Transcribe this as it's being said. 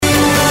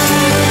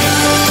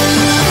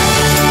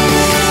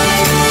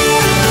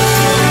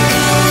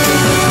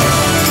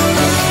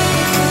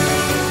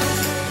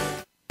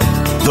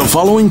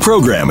following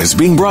program is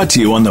being brought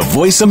to you on the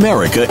Voice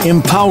America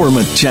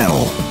Empowerment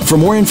Channel. For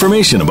more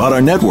information about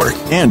our network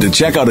and to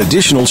check out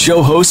additional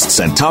show hosts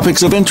and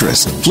topics of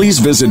interest, please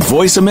visit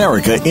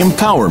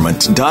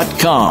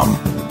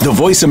voiceamericaempowerment.com. The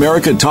Voice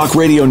America Talk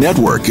Radio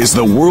Network is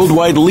the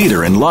worldwide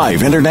leader in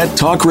live Internet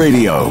talk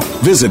radio.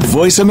 Visit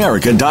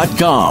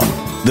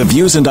voiceamerica.com. The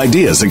views and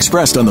ideas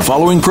expressed on the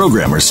following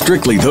program are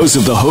strictly those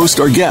of the host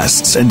or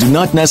guests and do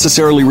not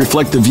necessarily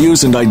reflect the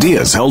views and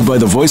ideas held by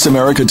the Voice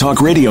America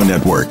Talk Radio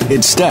Network,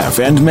 its staff,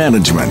 and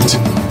management.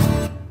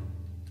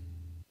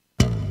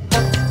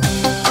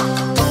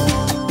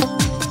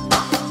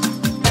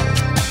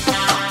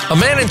 A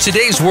man in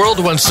today's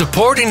world wants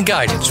support and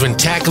guidance when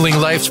tackling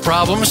life's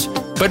problems,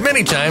 but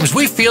many times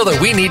we feel that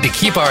we need to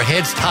keep our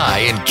heads high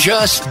and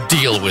just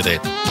deal with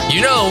it.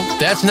 You know,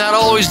 that's not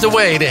always the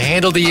way to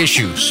handle the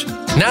issues.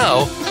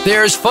 Now,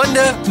 there's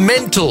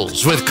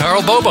Fundamentals with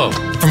Karl Bobo.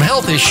 From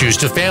health issues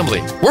to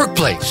family,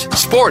 workplace,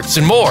 sports,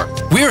 and more,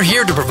 we're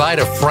here to provide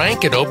a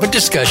frank and open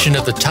discussion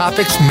of the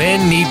topics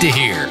men need to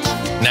hear.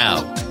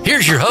 Now,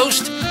 here's your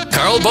host,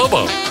 Karl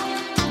Bobo.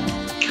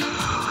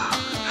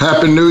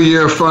 Happy New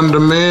Year, Funda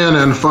Men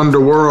and Funda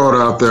World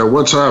out there.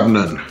 What's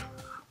happening?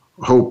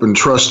 Hope and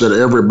trust that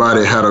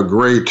everybody had a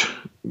great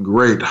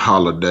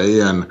holiday.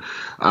 And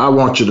I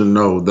want you to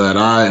know that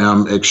I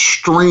am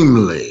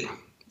extremely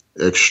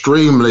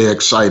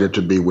excited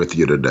to be with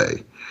you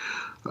today.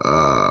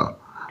 I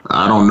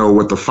don't know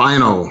what the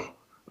final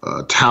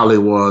tally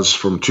was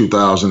from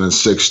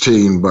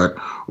 2016, but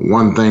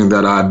one thing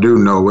that I do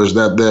know is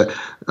that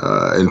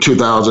in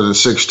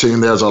 2016,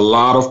 there's a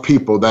lot of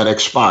people that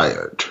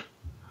expired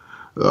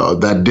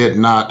that did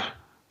not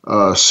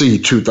see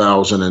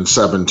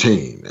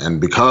 2017.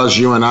 And because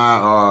you and I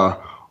are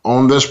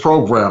on this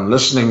program,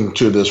 listening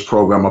to this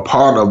program, a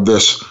part of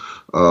this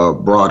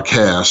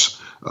broadcast,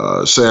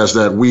 says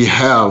that we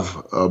have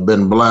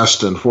been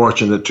blessed and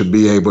fortunate to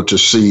be able to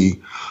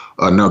see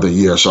another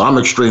year. So I'm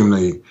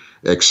extremely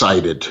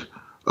excited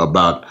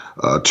about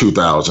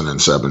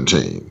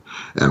 2017.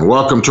 And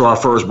welcome to our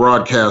first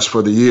broadcast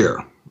for the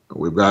year.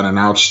 We've got an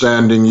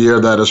outstanding year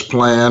that is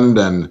planned,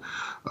 and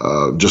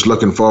just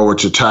looking forward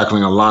to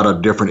tackling a lot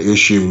of different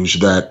issues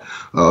that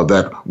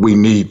we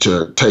need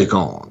to take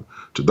on.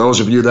 To those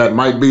of you that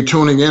might be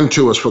tuning in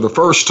to us for the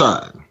first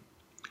time,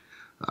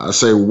 I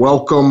say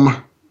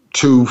welcome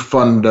to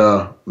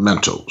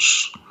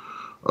Fundamentals,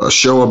 a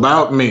show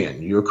about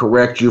men. You're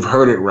correct. You've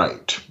heard it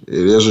right. It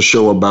is a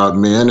show about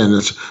men,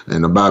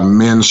 and about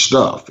men's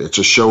stuff. It's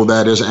a show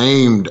that is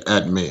aimed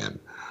at men.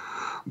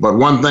 But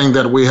one thing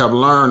that we have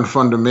learned,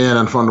 Funda Men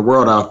and Funda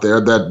World out there,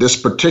 that this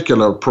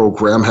particular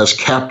program has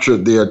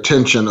captured the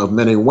attention of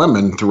many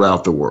women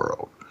throughout the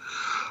world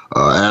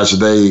as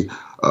they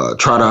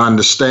try to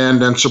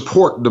understand and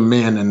support the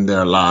men in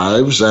their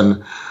lives,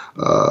 and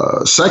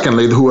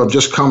secondly, who have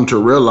just come to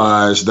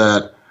realize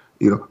that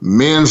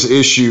men's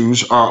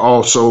issues are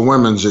also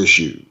women's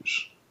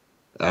issues,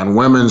 and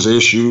women's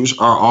issues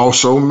are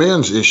also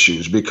men's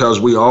issues, because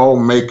we all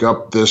make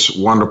up this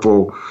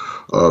wonderful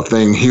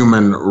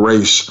human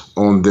race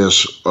on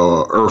this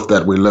earth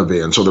that we live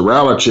in. So the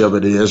reality of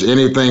it is,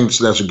 anything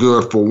that's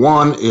good for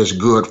one is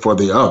good for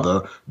the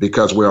other,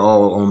 because we're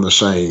all on the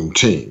same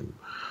team.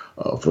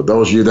 For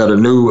those of you that are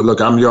new,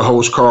 look, I'm your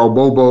host, Karl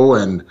Bobo,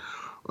 and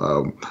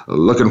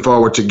looking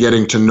forward to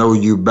getting to know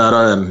you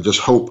better, and just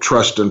hope,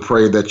 trust, and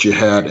pray that you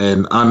had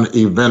an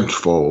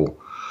uneventful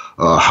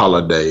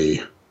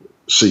holiday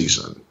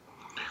season.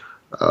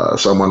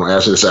 Someone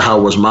asked me to say,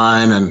 how was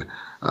mine? And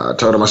I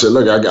told him, I said,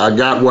 look, I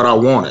got what I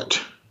wanted,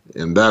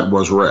 and that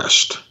was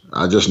rest.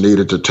 I just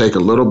needed to take a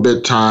little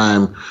bit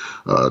time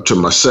to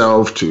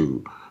myself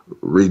to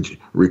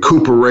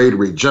recuperate,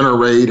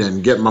 regenerate,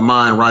 and get my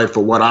mind right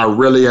for what I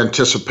really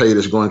anticipate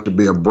is going to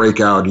be a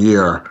breakout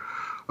year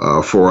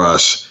for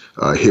us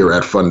here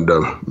at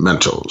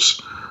Fundamentals.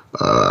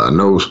 I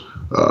know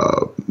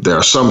there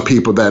are some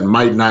people that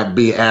might not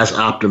be as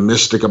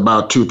optimistic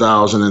about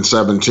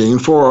 2017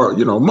 for,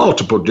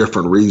 multiple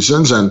different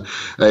reasons. And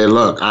hey,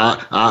 look,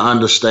 I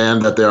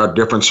understand that there are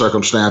different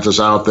circumstances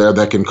out there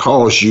that can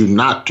cause you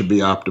not to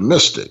be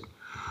optimistic.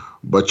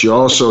 But you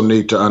also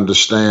need to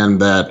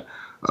understand that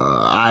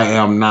I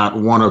am not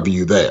one of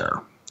you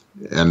there.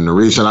 And the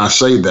reason I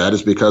say that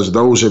is because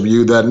those of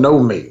you that know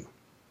me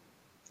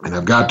and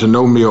have got to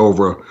know me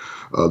over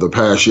the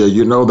past year,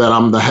 you know that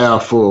I'm the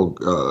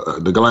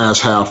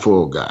glass half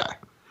full guy.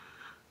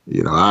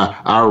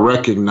 I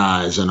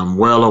recognize and I'm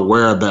well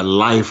aware that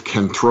life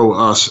can throw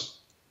us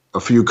a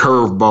few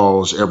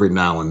curveballs every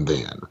now and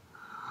then.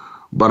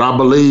 But I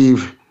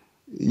believe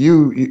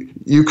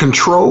you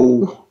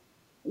control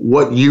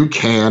what you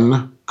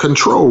can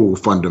control,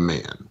 Funda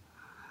Men.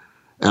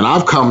 And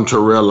I've come to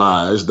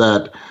realize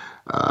that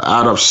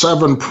out of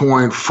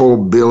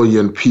 7.4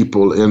 billion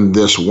people in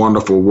this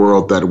wonderful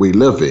world that we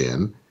live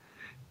in,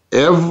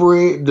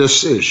 every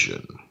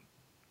decision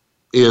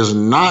is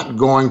not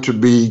going to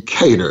be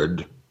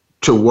catered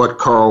to what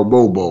Karl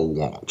Bobo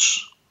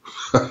wants.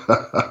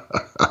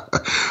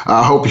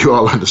 I hope you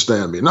all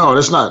understand me. No,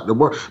 it's not. The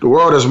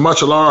world is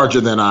much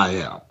larger than I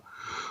am.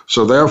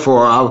 So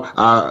therefore,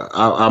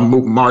 I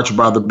march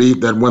by the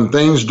beat that when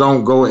things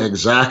don't go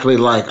exactly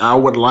like I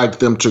would like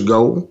them to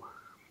go,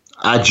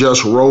 I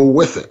just roll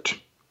with it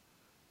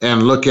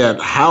and look at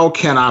how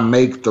can I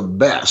make the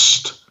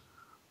best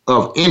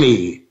of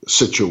any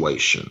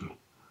situation.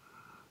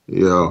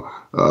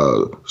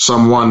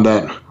 Someone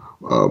that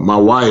my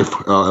wife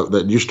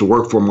that used to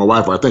work for my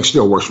wife, I think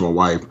still works for my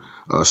wife,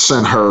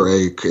 sent her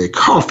a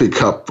coffee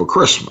cup for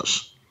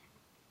Christmas.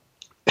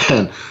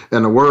 And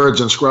the words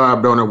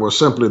inscribed on it were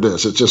simply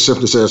this. It just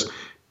simply says,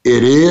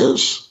 "It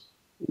is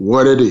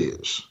what it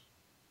is."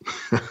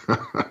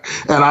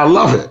 And I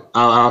love it.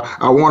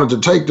 I wanted to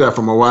take that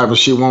from my wife, and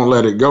she won't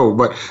let it go.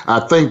 But I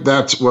think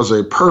that was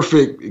a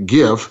perfect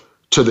gift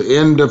to the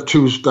end of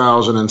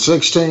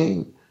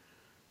 2016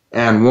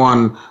 and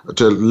one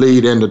to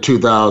lead into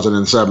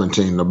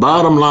 2017. The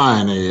bottom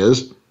line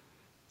is,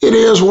 it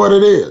is what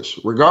it is.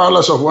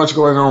 Regardless of what's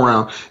going on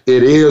around,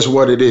 it is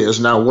what it is.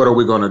 Now, what are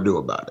we going to do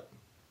about it?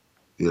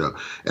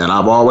 And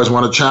I've always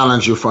want to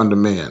challenge you,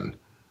 fundamental,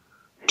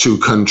 to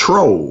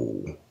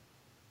control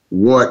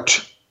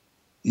what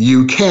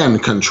you can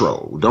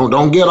control.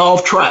 Don't get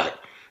off track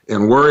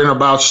and worrying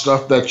about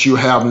stuff that you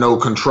have no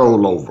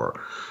control over,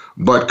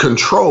 but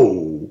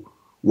control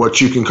what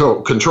you can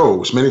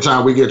control. So many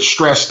times we get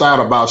stressed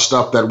out about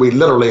stuff that we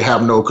literally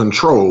have no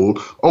control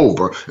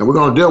over, and we're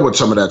going to deal with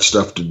some of that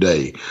stuff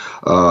today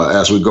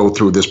as we go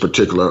through this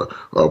particular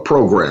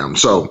program.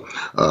 So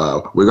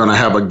we're going to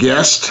have a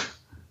guest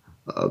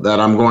that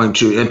I'm going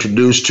to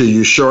introduce to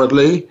you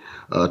shortly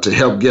to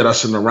help get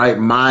us in the right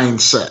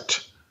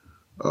mindset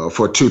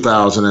for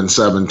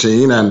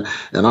 2017. And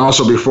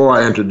also, before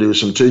I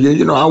introduce him to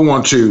you, I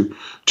want to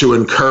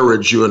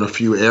encourage you in a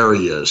few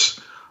areas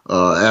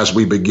as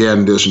we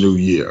begin this new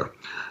year.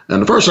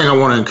 And the first thing I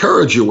want to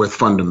encourage you with,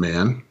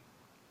 fundamental,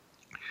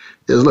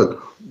 is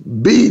look,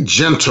 be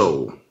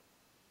gentle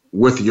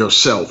with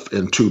yourself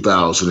in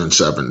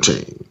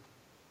 2017.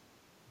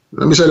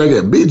 Let me say that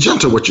again. Be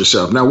gentle with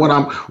yourself. Now,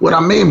 what I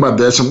mean by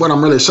this, and what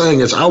I'm really saying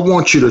is, I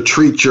want you to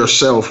treat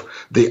yourself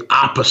the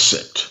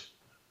opposite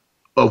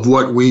of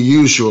what we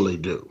usually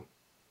do.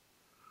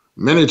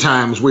 Many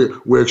times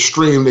we're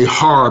extremely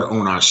hard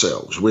on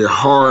ourselves. We're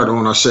hard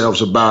on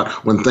ourselves about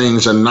when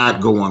things are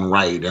not going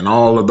right and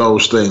all of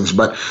those things.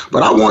 But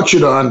I want you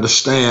to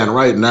understand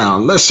right now,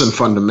 listen,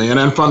 fundamental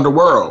and from the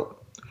world,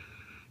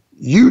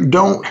 you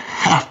don't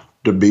have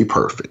to be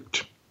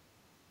perfect.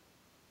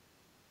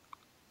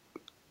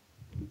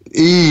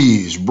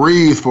 Ease,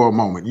 breathe for a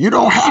moment. You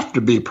don't have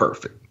to be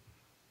perfect.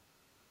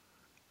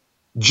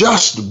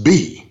 Just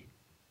be.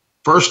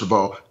 First of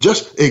all,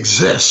 just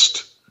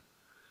exist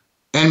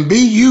and be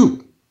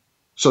you.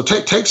 So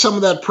take some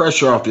of that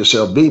pressure off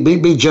yourself.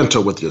 Be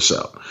gentle with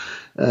yourself.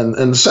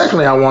 And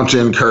secondly, I want to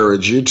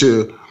encourage you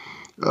to,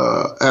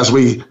 as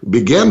we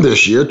begin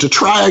this year, to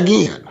try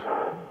again.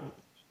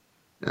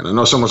 And I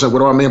know someone said, what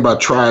do I mean by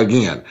try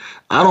again?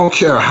 I don't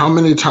care how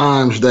many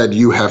times that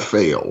you have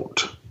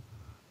failed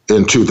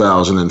in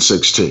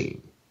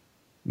 2016.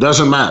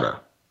 Doesn't matter.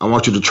 I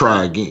want you to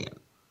try again.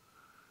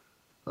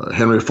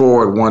 Henry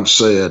Ford once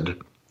said,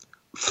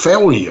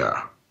 failure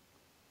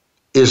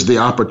is the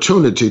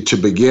opportunity to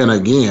begin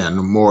again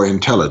more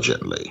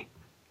intelligently.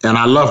 And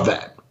I love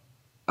that.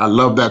 I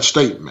love that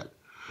statement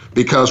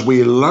because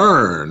we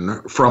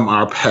learn from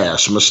our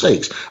past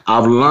mistakes.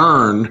 I've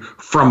learned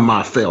from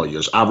my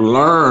failures. I've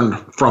learned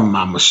from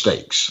my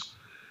mistakes.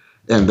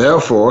 And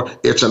therefore,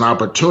 it's an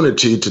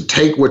opportunity to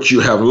take what you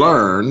have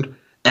learned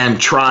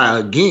and try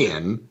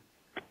again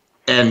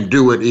and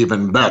do it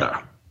even better.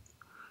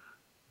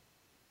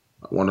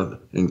 I want to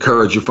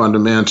encourage you,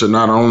 fundamental, to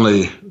not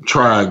only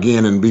try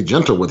again and be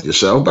gentle with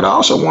yourself, but I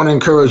also want to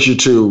encourage you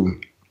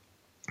to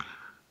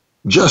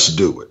just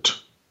do it.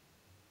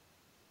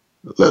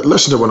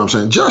 Listen to what I'm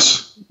saying.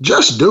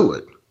 Just do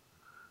it.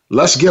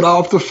 Let's get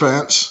off the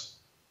fence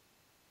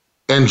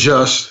and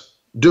just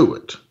do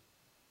it.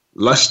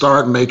 Let's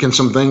start making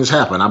some things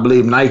happen. I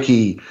believe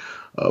Nike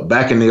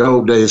back in the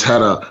old days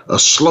had a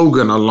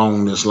slogan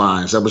along these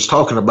lines that was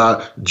talking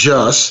about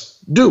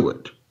just do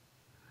it.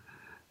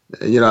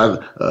 I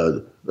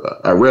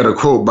read a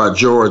quote by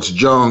George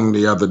Jung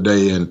the other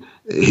day, and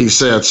he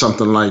said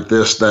something like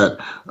this, that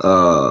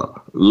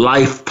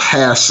life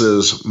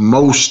passes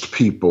most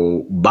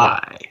people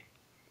by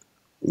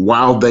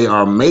while they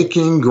are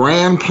making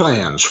grand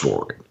plans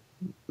for it.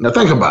 Now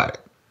think about it.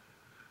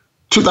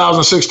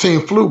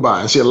 2016 flew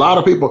by. And see, a lot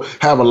of people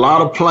have a lot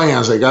of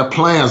plans. They got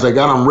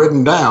them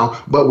written down,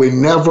 but we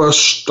never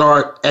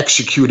start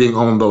executing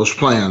on those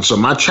plans. So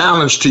my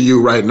challenge to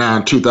you right now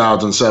in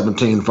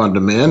 2017,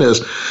 fundamental,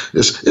 is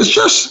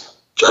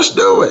just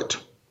do it.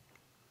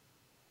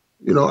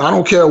 I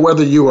don't care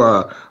whether you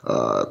are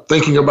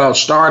thinking about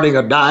starting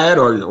a diet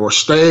or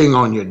staying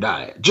on your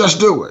diet. Just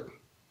do it.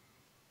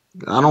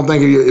 I don't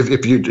think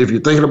if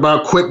you're thinking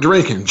about quit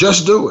drinking,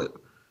 just do it.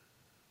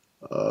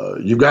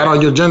 You got on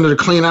your agenda to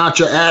clean out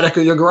your attic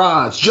or your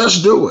garage.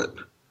 Just do it.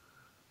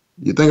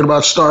 You're thinking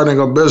about starting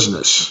a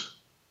business.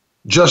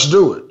 Just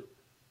do it.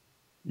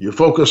 You're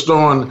focused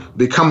on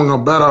becoming a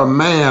better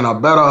man, a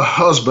better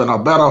husband, a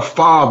better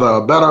father,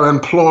 a better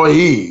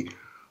employee,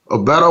 a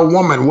better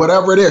woman,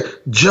 whatever it is.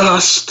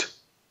 Just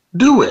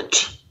do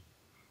it.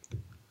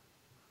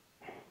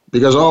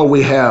 Because all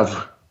we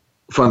have,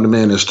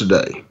 fundamentally, is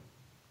today.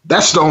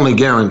 That's the only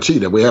guarantee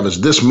that we have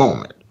is this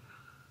moment,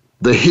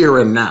 the here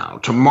and now.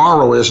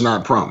 Tomorrow is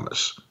not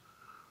promised.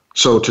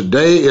 So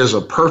today is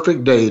a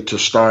perfect day to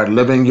start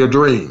living your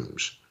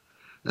dreams.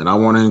 And I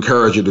want to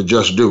encourage you to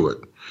just do it.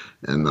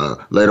 And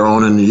later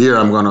on in the year,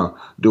 I'm going to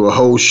do a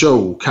whole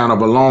show kind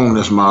of along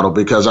this model,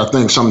 because I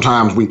think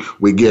sometimes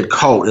we get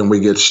caught and we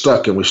get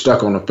stuck and we're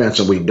stuck on the fence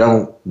and we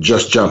don't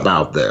just jump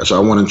out there. So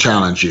I want to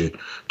challenge you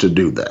to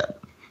do that.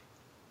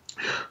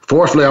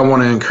 Fourthly, I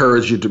want to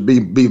encourage you to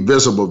be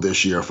visible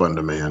this year,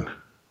 Fundament.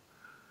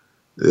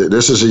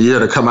 This is a year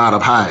to come out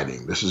of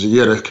hiding. This is a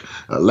year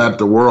to let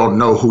the world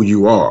know who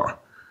you are.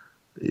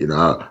 You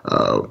know,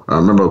 I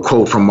remember a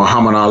quote from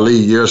Muhammad Ali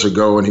years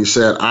ago, and he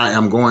said, "I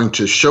am going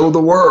to show the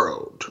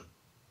world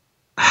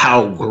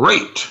how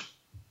great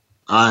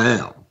I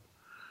am."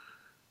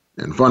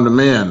 And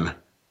Fundament,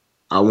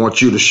 I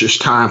want you to, it's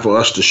time for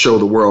us to show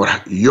the world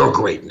your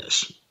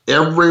greatness.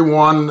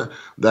 Everyone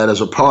that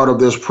is a part of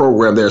this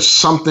program, there's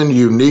something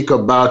unique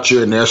about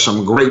you, and there's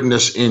some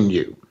greatness in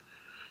you.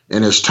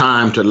 And it's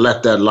time to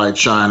let that light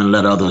shine and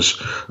let others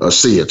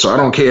see it. So I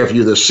don't care if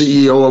you're the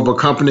CEO of a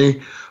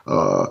company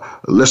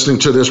listening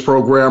to this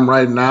program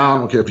right now. I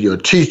don't care if you're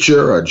a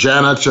teacher, a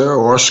janitor,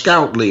 or a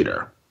scout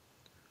leader.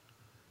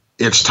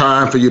 It's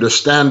time for you to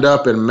stand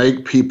up and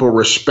make people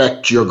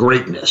respect your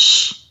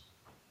greatness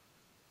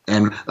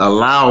and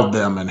allow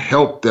them and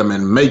help them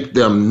and make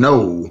them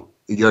know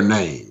your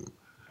name.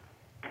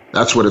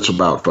 That's what it's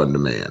about,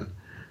 Fundament.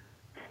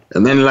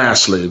 And then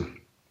lastly,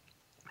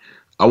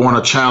 I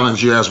want to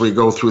challenge you as we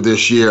go through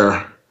this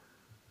year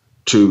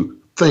to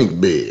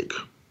think big.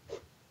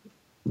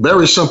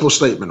 Very simple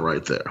statement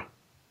right there.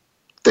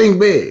 Think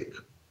big.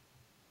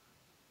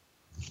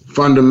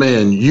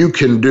 Fundament, you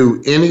can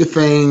do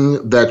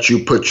anything that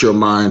you put your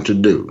mind to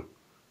do.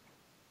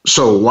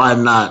 So why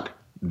not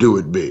do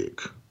it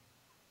big?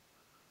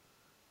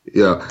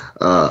 Yeah,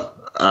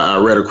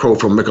 I read a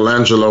quote from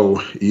Michelangelo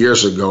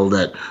years ago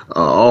that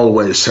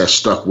always has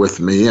stuck with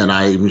me, and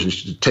I even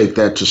take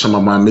that to some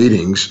of my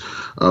meetings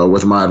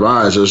with my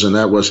advisors, and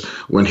that was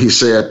when he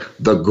said,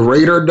 the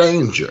greater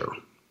danger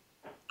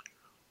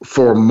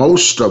for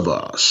most of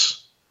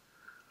us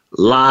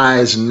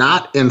lies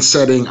not in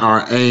setting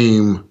our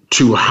aim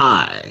too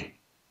high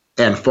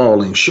and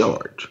falling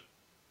short,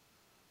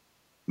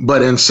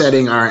 but in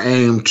setting our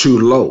aim too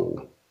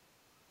low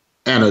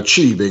and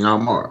achieving our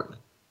mark.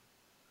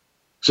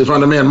 See,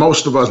 Fundament,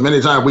 most of us,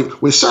 many times,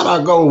 we set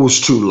our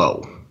goals too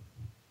low.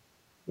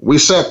 We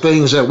set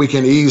things that we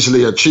can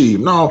easily achieve.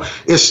 No,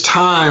 it's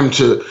time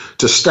to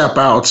step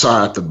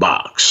outside the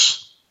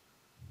box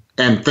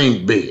and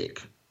think big.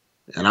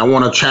 And I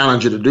want to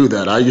challenge you to do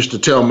that. I used to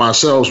tell my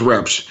sales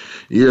reps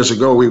years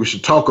ago, we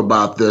should talk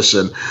about this,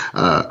 and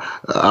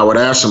I would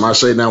ask them, I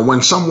say, now,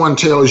 when someone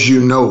tells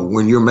you no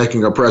when you're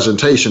making a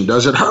presentation,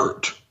 does it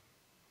hurt?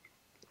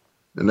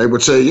 And they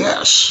would say,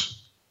 yes.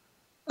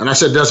 And I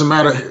said, does it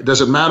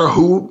matter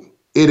who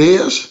it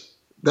is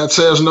that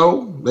says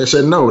no? They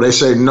said no. They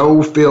say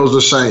no feels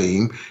the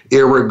same,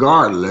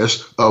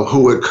 irregardless of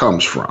who it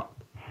comes from.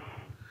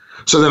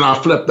 So then I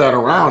flip that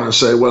around and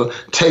say, well,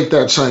 take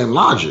that same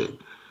logic.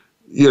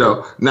 You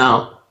know,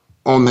 now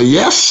on the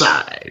yes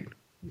side,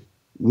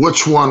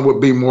 which one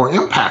would be more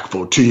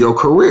impactful to your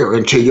career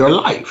and to your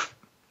life?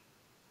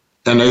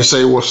 And they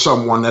say, well,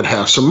 someone that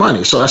has some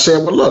money. So I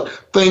said, well, look,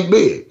 think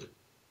big.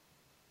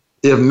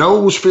 If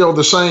no's feel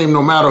the same,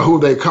 no matter who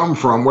they come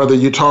from, whether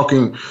you're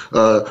talking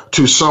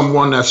to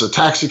someone that's a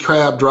taxi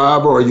cab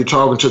driver or you're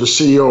talking to the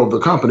CEO of the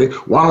company,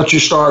 why don't you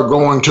start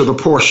going to the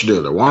Porsche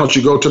dealer? Why don't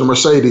you go to the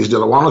Mercedes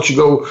dealer? Why don't you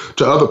go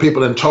to other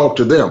people and talk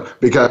to them?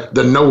 Because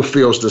the no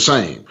feels the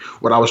same.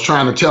 What I was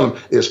trying to tell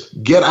them is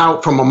get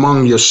out from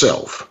among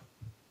yourself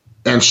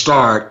and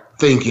start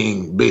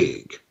thinking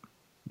big.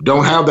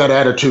 Don't have that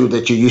attitude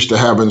that you used to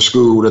have in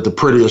school that the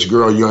prettiest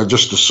girl, you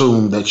just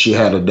assumed that she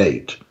had a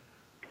date.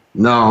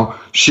 No,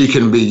 she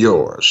can be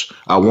yours.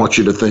 I want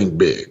you to think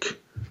big.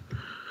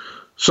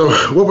 So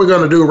what we're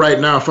going to do right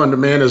now,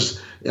 Fundament,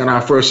 is in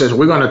our first session,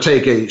 we're going to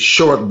take a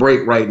short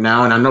break right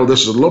now. And I know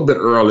this is a little bit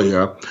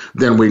earlier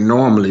than we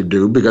normally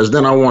do, because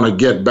then I want to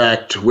get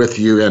back with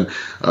you and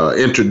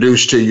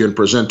introduce to you and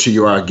present to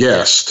you our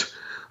guest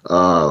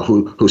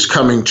who's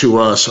coming to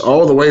us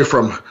all the way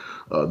from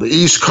the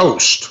East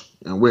Coast.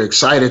 And we're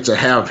excited to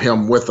have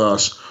him with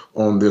us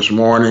on this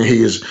morning.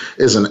 He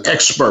is an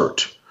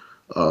expert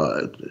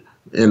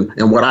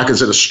in what I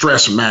consider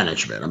stress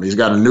management. I mean, he's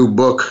got a new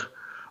book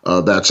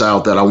that's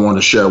out that I want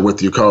to share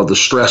with you called The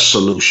Stress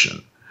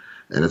Solution.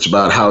 And it's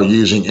about how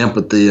using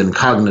empathy and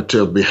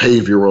cognitive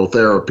behavioral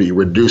therapy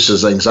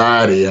reduces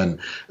anxiety and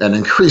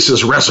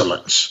increases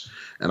resilience.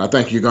 And I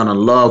think you're going to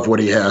love what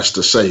he has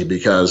to say,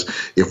 because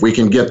if we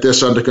can get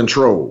this under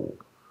control,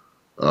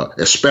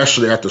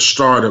 especially at the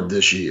start of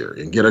this year,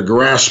 and get a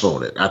grasp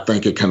on it, I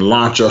think it can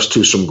launch us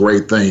to some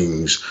great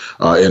things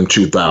in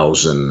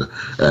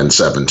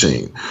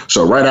 2017.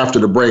 So right after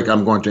the break,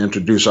 I'm going to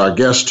introduce our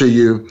guest to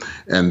you,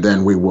 and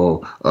then we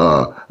will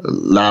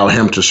allow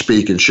him to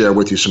speak and share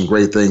with you some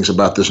great things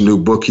about this new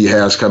book he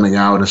has coming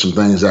out and some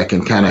things that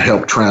can kind of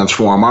help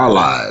transform our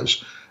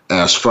lives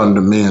as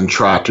Funda men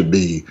try to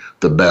be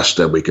the best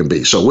that we can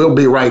be. So we'll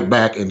be right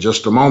back in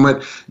just a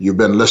moment. You've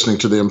been listening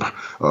to the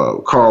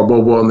Karl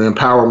Bobo on the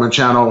Empowerment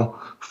Channel,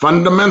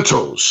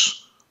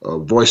 Fundamentals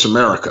of Voice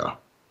America,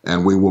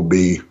 and we will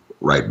be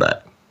right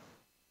back.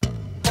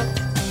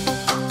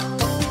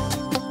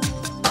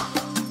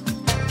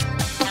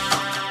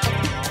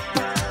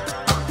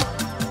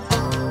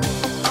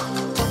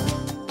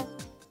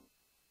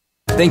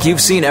 Think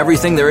you've seen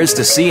everything there is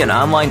to see in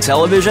online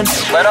television?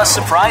 Let us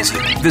surprise you.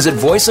 Visit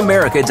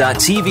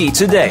voiceamerica.tv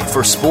today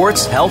for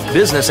sports, health,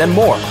 business, and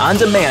more on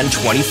demand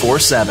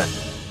 24/7.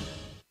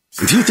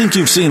 If you think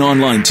you've seen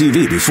online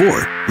TV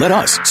before, let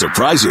us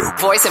surprise you.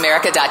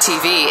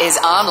 VoiceAmerica.tv is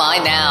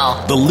online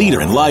now. The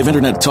leader in live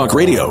internet talk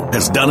radio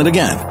has done it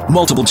again.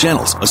 Multiple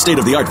channels, a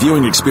state-of-the-art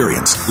viewing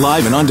experience,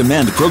 live and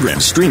on-demand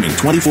programs streaming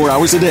 24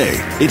 hours a day.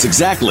 It's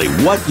exactly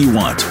what you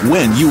want,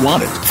 when you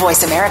want it.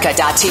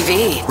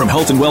 VoiceAmerica.tv. From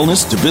health and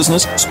wellness to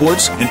business,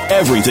 sports, and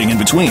everything in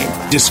between.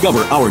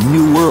 Discover our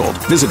new world.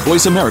 Visit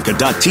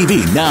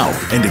VoiceAmerica.tv now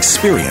and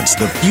experience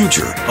the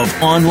future of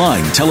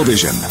online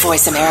television.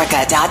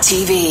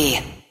 VoiceAmerica.tv.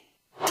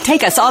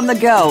 Take us on the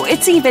go.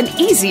 It's even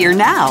easier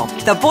now.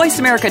 The Voice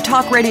America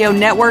Talk Radio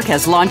Network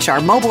has launched our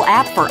mobile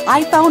app for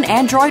iPhone,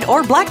 Android,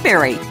 or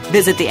BlackBerry.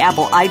 Visit the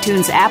Apple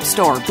iTunes App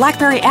Store,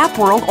 BlackBerry App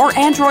World, or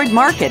Android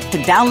Market to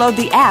download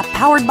the app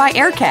powered by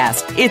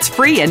Aircast. It's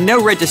free and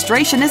no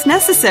registration is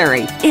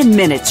necessary. In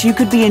minutes, you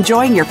could be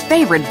enjoying your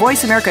favorite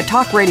Voice America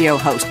Talk Radio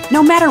host,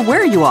 no matter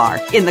where you are,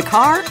 in the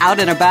car, out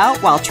and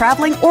about, while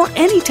traveling, or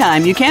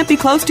anytime you can't be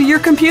close to your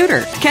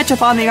computer. Catch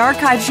up on the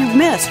archives you've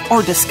missed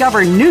or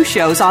discover new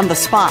shows on the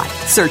spot.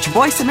 Search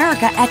Voice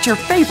America at your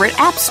favorite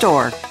app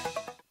store.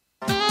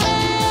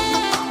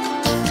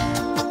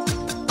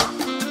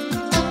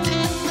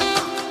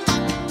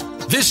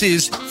 This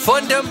is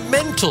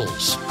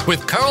Fundamentals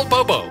with Karl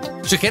Bobo.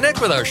 To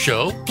connect with our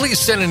show, please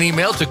send an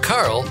email to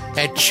Karl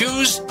at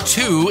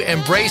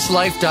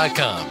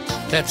choose2embracelife.com.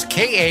 That's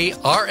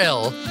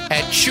Karl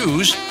at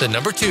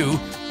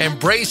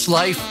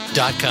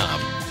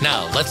choose2embracelife.com.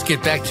 Now, let's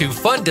get back to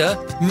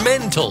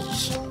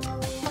Fundamentals.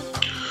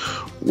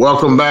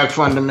 Welcome back,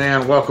 Funda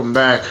Man. Welcome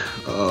back.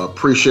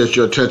 Appreciate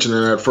your attention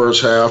in that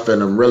first half,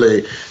 and I'm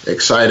really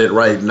excited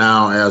right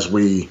now as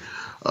we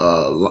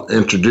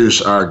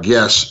introduce our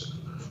guest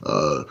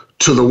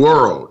to the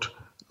world.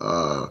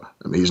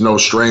 He's no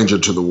stranger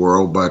to the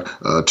world, but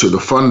to the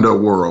Funda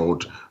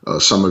world.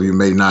 Some of you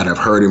may not have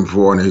heard him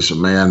before, and he's a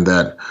man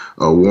that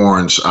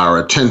warrants our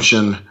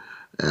attention,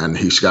 and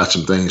he's got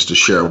some things to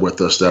share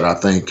with us that I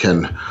think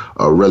can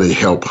really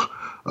help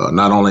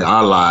not only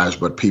our lives,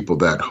 but people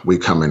that we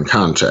come in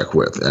contact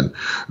with. And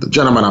the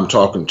gentleman I'm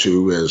talking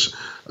to is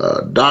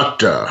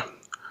Dr.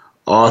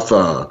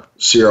 Arthur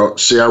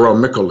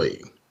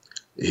Ciaramicoli.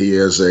 He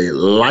is a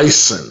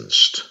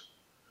licensed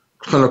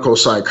clinical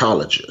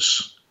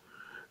psychologist.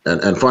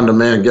 And Funda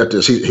man, get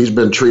this, he's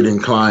been treating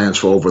clients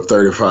for over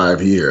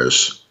 35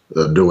 years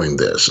doing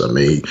this. I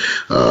mean,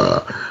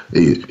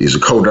 he's a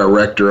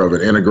co-director of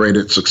an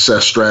integrated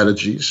success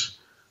strategies.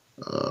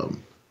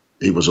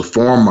 He was a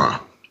former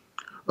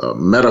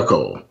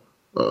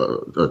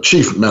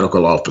chief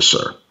medical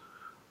officer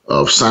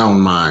of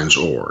Sound Minds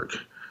Org.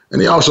 And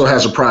he also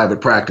has a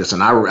private practice.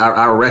 And I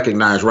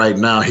recognize right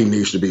now he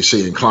needs to be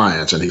seeing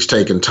clients, and he's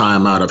taken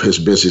time out of his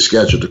busy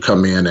schedule to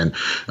come in and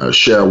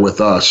share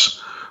with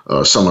us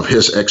some of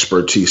his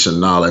expertise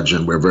and knowledge,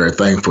 and we're very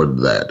thankful for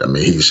that. I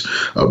mean, he's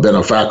been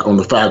on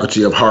the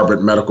faculty of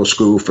Harvard Medical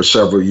School for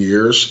several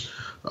years,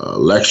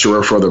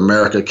 lecturer for the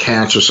American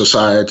Cancer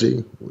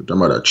Society. We're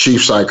talking about a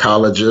chief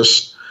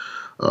psychologist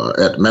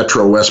at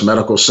Metro West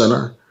Medical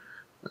Center.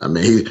 I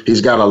mean,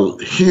 he's got a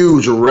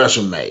huge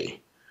resume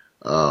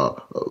of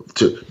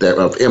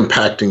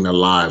impacting the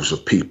lives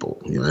of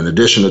people. You know, in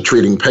addition to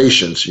treating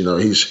patients, you know,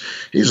 he's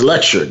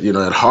lectured, you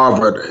know, at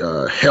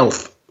Harvard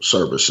Health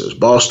Services,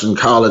 Boston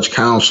College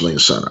Counseling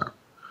Center,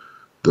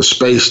 the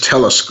Space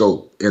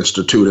Telescope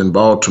Institute in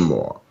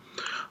Baltimore,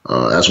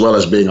 as well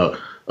as being a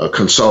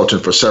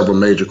consultant for several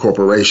major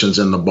corporations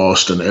in the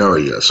Boston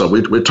area. So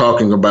we're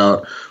talking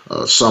about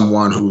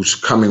someone who's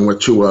coming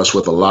to us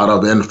with a lot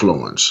of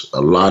influence,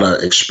 a lot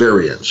of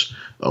experience,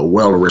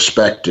 well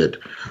respected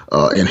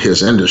in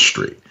his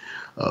industry.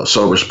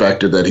 So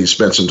respected that he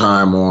spent some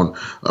time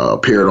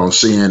appeared on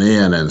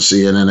CNN and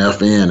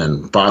CNN-FN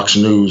and Fox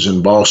News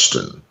in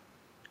Boston,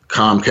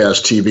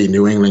 Comcast TV,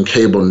 New England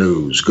Cable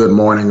News, Good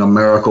Morning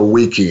America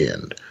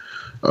Weekend,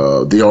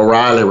 the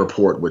O'Reilly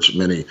Report, which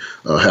many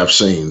have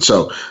seen.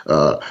 So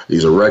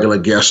he's a regular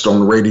guest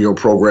on radio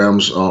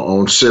programs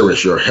on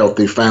Sirius, Your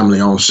Healthy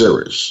Family on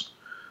Sirius.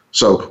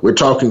 So we're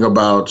talking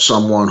about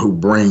someone who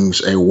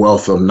brings a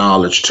wealth of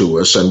knowledge to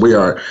us, and we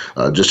are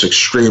just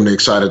extremely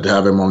excited to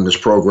have him on this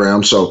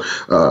program. So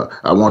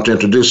I want to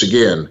introduce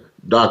again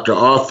Dr.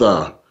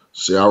 Arthur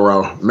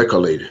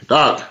Ciaramicoli.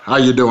 Doc, how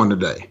you doing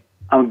today?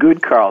 I'm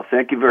good, Carl.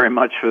 Thank you very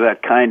much for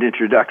that kind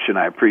introduction.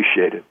 I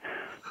appreciate it.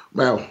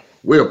 Well,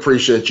 we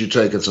appreciate you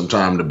taking some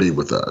time to be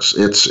with us.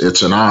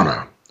 It's an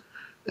honor,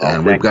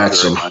 and we've got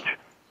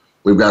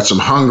some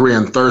hungry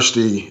and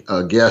thirsty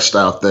guests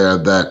out there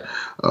that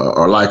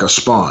are like a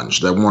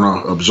sponge that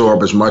want to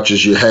absorb as much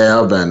as you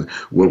have, and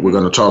we're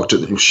going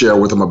to share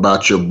with them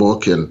about your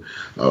book and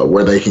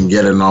where they can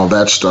get it and all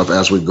that stuff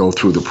as we go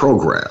through the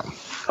program.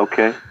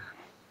 Okay.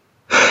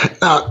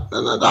 Now,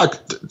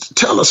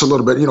 tell us a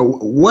little bit.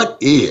 What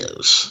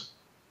is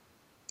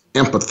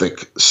empathic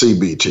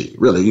CBT?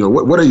 Really,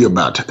 what are you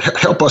about?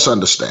 Help us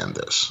understand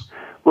this.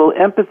 Well,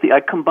 empathy, I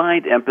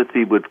combined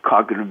empathy with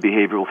cognitive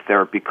behavioral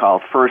therapy,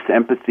 Carl. First,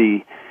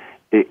 empathy,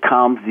 it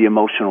calms the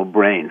emotional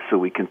brain so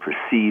we can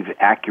perceive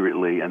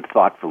accurately and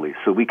thoughtfully,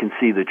 so we can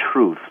see the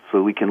truth,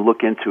 so we can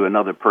look into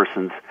another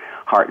person's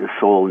heart and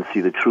soul and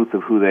see the truth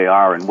of who they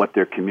are and what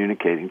they're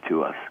communicating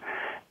to us.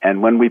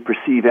 And when we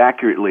perceive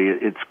accurately,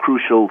 it's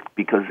crucial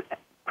because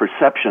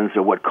perceptions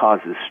are what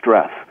causes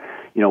stress.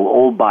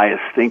 Old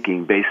biased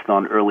thinking based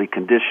on early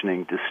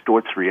conditioning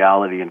distorts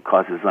reality and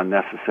causes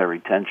unnecessary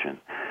tension.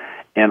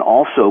 And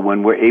also,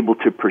 when we're able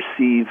to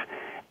perceive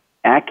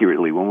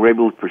accurately, when we're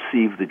able to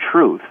perceive the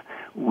truth,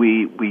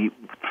 we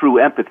through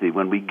empathy,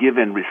 when we give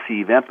and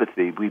receive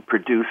empathy, we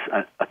produce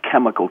a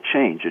chemical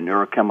change, a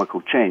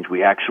neurochemical change.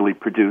 We actually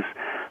produce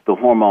the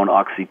hormone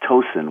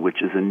oxytocin,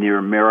 which is a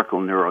near miracle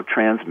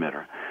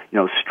neurotransmitter.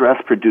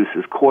 Stress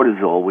produces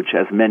cortisol, which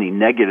has many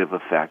negative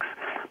effects.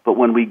 But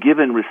when we give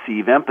and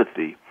receive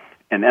empathy,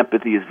 and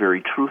empathy is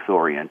very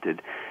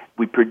truth-oriented,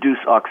 we produce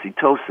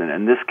oxytocin,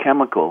 and this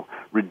chemical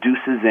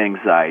reduces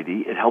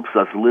anxiety. It helps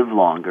us live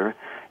longer.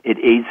 It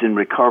aids in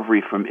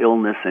recovery from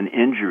illness and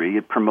injury.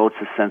 It promotes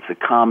a sense of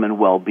calm and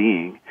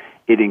well-being.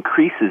 It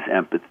increases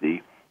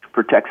empathy,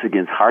 protects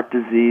against heart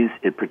disease.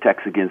 It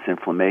protects against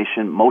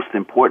inflammation. Most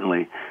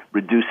importantly,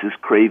 reduces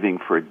craving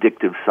for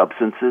addictive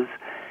substances.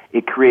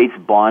 It creates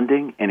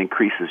bonding and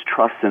increases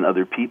trust in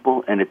other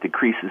people, and it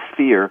decreases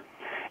fear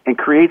and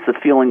creates a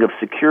feeling of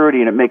security,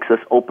 and it makes us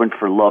open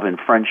for love and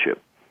friendship.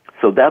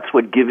 So that's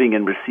what giving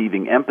and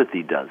receiving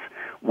empathy does.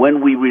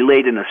 When we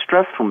relate in a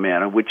stressful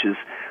manner, which is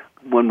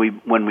when we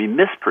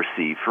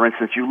misperceive, for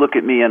instance, you look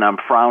at me and I'm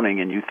frowning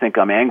and you think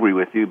I'm angry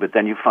with you, but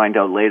then you find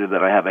out later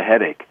that I have a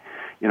headache.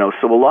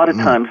 So a lot of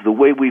times the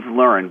way we've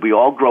learned, we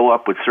all grow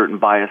up with certain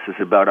biases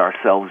about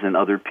ourselves and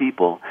other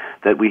people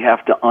that we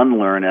have to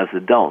unlearn as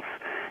adults.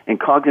 And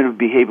cognitive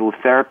behavioral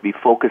therapy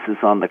focuses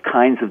on the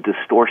kinds of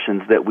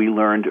distortions that we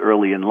learned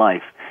early in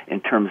life in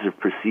terms of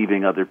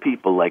perceiving other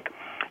people, like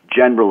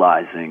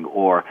generalizing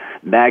or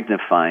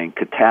magnifying,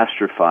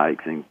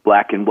 catastrophizing,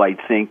 black and white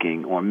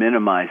thinking, or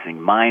minimizing,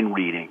 mind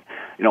reading.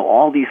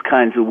 All these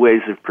kinds of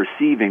ways of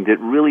perceiving that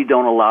really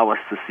don't allow us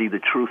to see the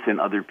truth in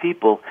other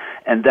people,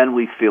 and then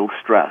we feel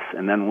stress.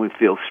 And then when we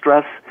feel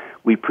stress,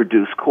 we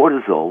produce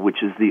cortisol,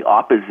 which is the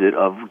opposite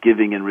of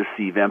giving and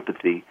receive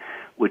empathy,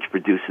 which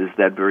produces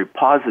that very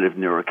positive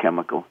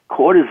neurochemical.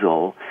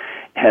 Cortisol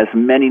has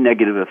many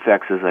negative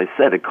effects, as I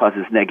said. It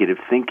causes negative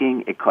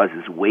thinking, it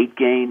causes weight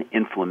gain,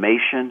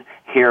 inflammation,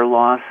 hair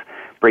loss,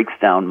 breaks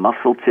down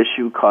muscle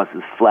tissue,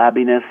 causes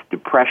flabbiness,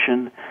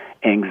 depression,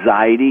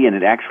 anxiety, and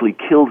it actually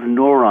kills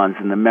neurons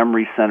in the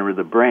memory center of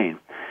the brain.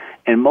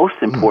 And most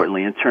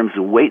importantly, in terms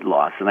of weight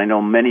loss, and I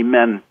know many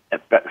men,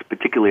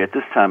 particularly at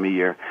this time of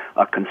year,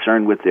 are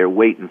concerned with their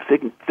weight and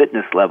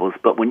fitness levels,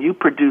 but when you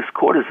produce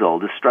cortisol,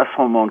 the stress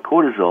hormone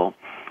cortisol,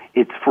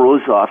 it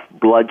throws off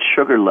blood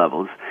sugar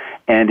levels,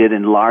 and it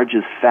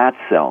enlarges fat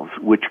cells,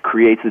 which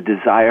creates a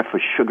desire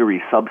for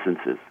sugary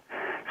substances.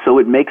 So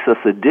it makes us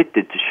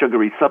addicted to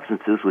sugary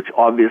substances, which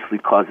obviously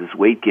causes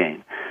weight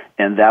gain.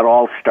 And that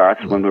all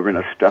starts when we're in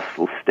a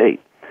stressful state.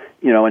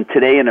 And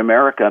today in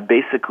America,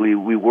 basically,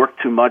 we work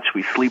too much,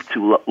 we sleep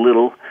too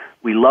little,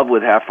 we love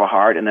with half a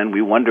heart, and then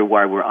we wonder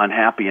why we're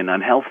unhappy and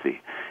unhealthy.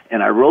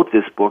 And I wrote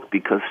this book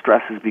because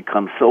stress has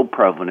become so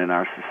prevalent in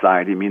our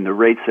society. I mean, the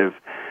rates have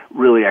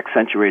really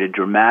accentuated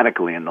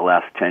dramatically in the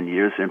last 10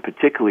 years, and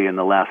particularly in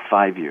the last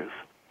 5 years.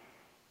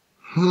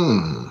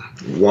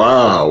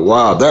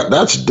 Wow.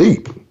 That's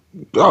deep.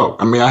 Oh,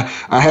 I mean,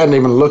 I hadn't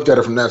even looked at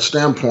it from that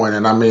standpoint.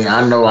 And I mean,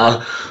 I know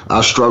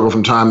I struggle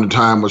from time to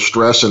time with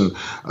stress, and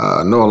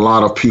know a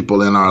lot of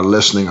people in our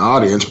listening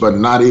audience, but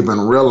not even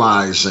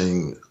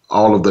realizing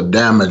all of the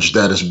damage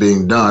that is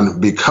being done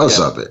because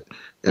of it.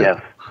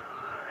 Yes.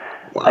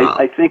 Wow.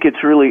 I think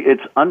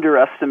it's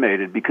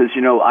underestimated because,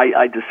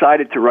 I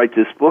decided to write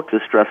this book, The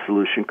Stress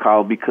Solution,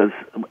 Carl, because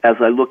as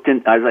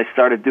I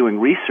started doing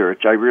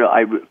research,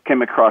 I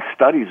came across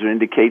studies that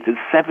indicate that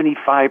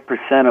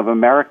 75% of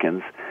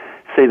Americans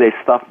say they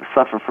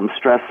suffer from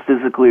stress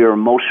physically or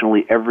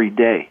emotionally every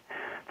day.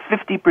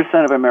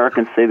 50% of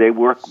Americans say they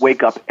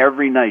wake up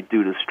every night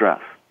due to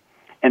stress.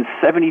 And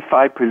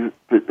 75%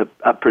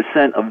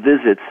 of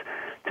visits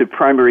to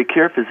primary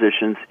care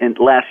physicians in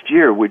last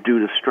year were due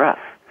to stress.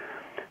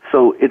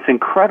 So it's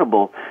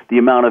incredible the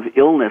amount of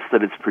illness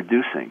that it's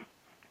producing.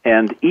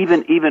 And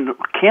even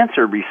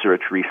cancer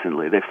research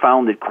recently, they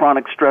found that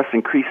chronic stress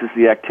increases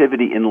the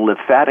activity in the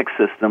lymphatic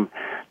system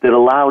that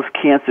allows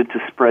cancer to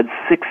spread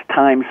 6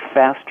 times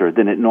faster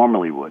than it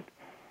normally would.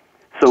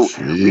 So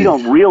we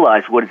don't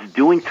realize what it's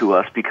doing to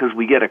us because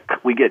we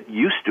get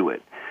used to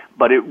it.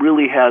 But it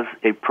really has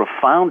a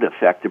profound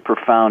effect, a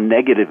profound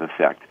negative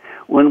effect.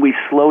 When we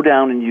slow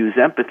down and use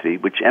empathy,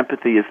 which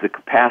empathy is the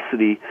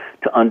capacity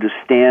to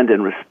understand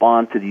and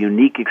respond to the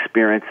unique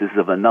experiences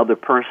of another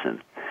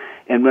person.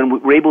 And when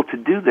we're able to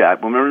do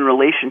that, when we're in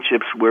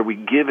relationships where we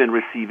give and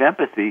receive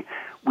empathy,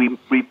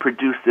 we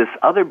produce this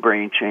other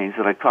brain change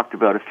that I talked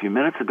about a few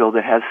minutes ago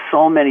that has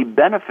so many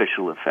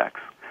beneficial effects.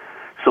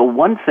 So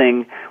one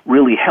thing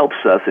really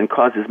helps us and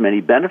causes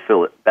many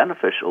beneficial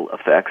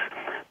effects,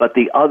 but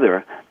the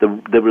other,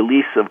 the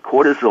release of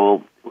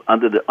cortisol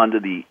under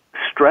the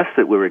stress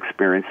that we're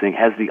experiencing,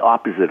 has the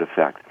opposite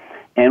effect.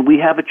 And we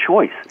have a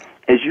choice.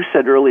 As you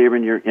said earlier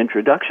in your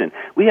introduction,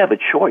 we have a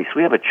choice.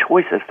 We have a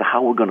choice as to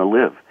how we're going to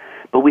live.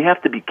 But we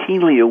have to be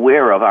keenly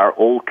aware of our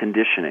old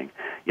conditioning.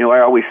 You know,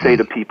 I always say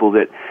to people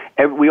that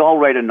we all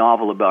write a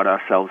novel about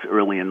ourselves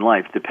early in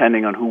life,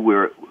 depending on who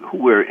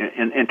we're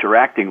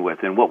interacting with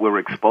and what we're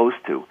exposed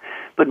to.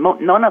 But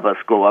none of us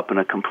grow up in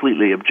a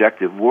completely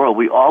objective world.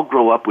 We all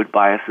grow up with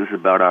biases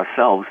about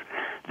ourselves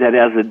that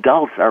as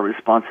adults our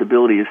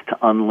responsibility is to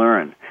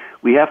unlearn.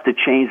 We have to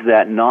change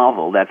that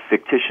novel, that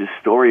fictitious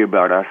story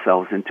about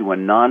ourselves, into a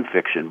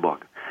nonfiction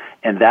book.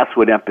 And that's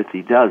what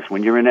empathy does.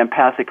 When you're in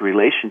empathic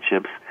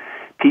relationships,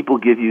 people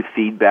give you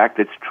feedback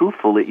that's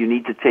truthful that you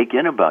need to take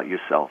in about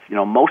yourself. You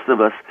know, most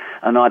of us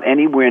are not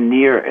anywhere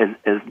near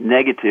as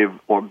negative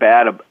or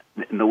bad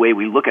in the way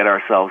we look at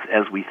ourselves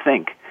as we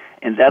think.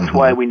 And that's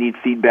why we need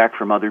feedback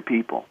from other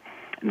people.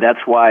 And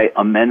that's why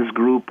a men's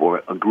group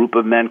or a group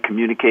of men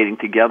communicating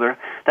together,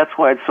 that's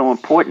why it's so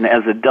important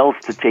as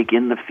adults to take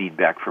in the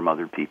feedback from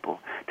other people,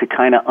 to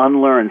kind of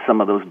unlearn some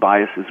of those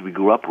biases we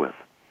grew up with.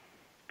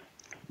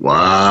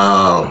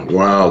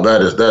 Wow,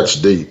 that's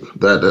deep.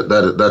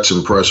 That's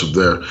impressive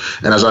there.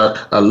 And as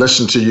I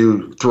listen to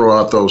you throw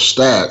out those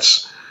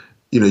stats,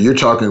 you know, you're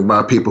talking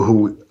about people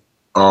who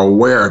are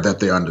aware that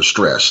they're under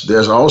stress.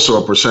 There's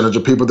also a percentage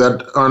of people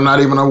that are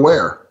not even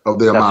aware of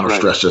the amount of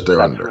stress that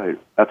they're under.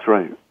 That's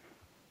right.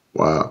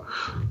 Wow.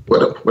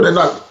 But they're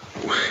not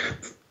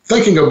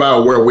thinking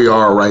about where we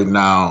are right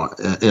now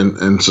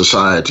in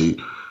society.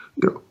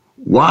 You know,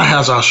 why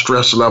has our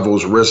stress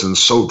levels risen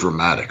so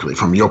dramatically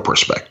from your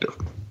perspective?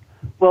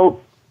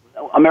 Well,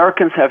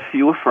 Americans have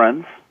fewer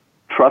friends,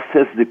 trust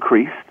has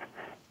decreased,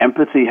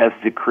 empathy has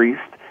decreased,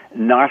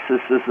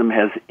 narcissism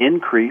has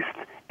increased,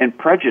 and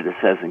prejudice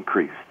has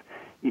increased.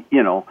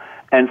 You know,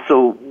 and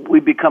so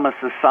we become a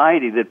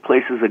society that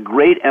places a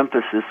great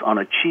emphasis on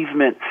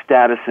achievement,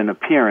 status, and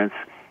appearance,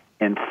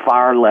 and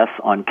far less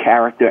on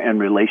character and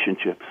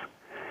relationships.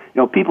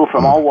 You know, people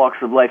from all walks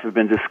of life have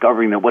been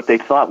discovering that what they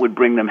thought would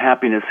bring them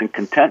happiness and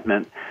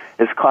contentment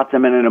has caught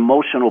them in an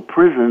emotional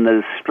prison that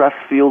is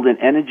stress-filled and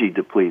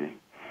energy-depleting.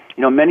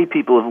 You know, many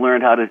people have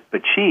learned how to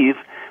achieve,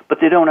 but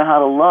they don't know how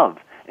to love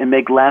and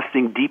make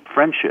lasting, deep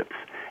friendships.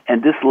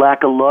 And this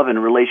lack of love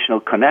and relational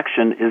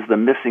connection is the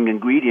missing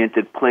ingredient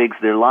that plagues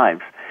their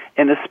lives,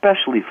 and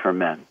especially for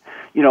men.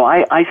 You know,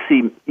 I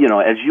see, you know,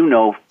 as you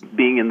know,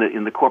 being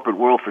in the corporate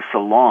world for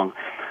so long,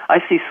 I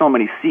see so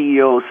many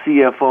CEOs,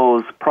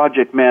 CFOs,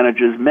 project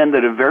managers, men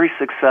that are very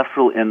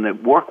successful in the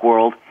work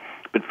world,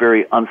 but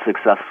very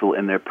unsuccessful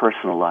in their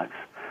personal lives.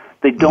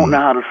 They don't know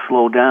how to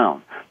slow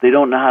down. They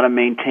don't know how to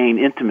maintain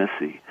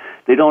intimacy.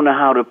 They don't know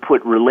how to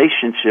put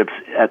relationships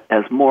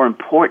as more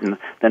important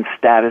than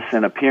status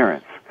and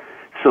appearance.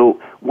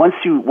 So once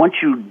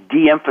you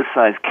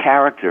de-emphasize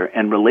character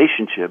and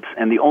relationships,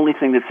 and the only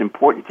thing that's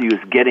important to you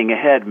is getting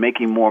ahead,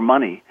 making more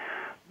money,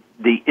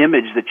 the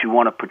image that you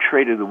want to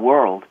portray to the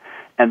world,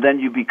 and then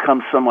you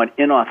become somewhat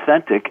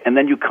inauthentic, and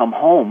then you come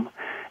home,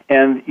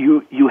 and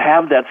you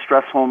have that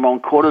stress hormone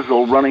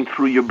cortisol running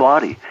through your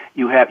body.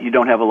 You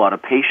don't have a lot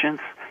of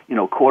patience. You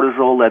know,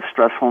 cortisol, that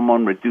stress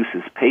hormone,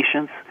 reduces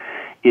patience.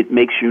 It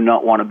makes you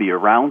not want to be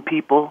around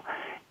people.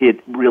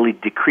 It really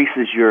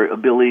decreases your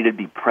ability to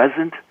be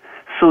present.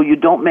 So you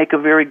don't make a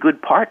very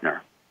good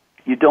partner.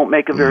 You don't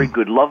make a very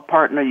good love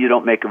partner. You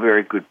don't make a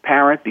very good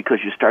parent because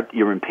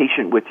you're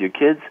impatient with your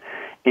kids,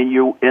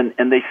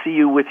 and they see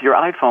you with your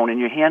iPhone in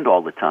your hand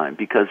all the time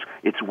because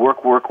it's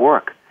work, work,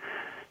 work.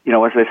 You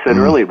know, as I said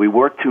earlier, we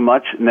work too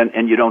much,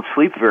 and you don't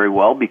sleep very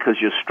well because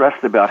you're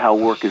stressed about how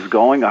work is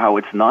going or how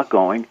it's not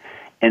going,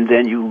 and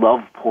then you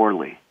love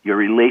poorly. Your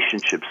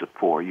relationships are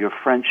poor. Your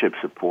friendships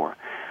are poor.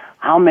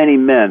 How many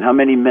men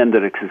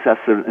that are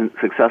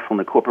successful in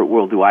the corporate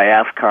world do I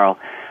ask, Karl,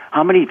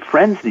 how many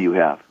friends do you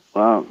have?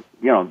 Well,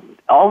 you know,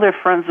 all their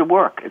friends are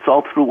work. It's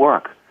all through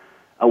work.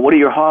 What are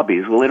your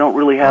hobbies? Well, they don't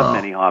really have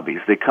many hobbies.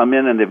 They come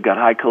in and they've got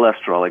high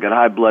cholesterol. They got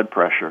high blood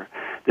pressure.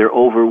 They're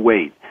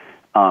overweight.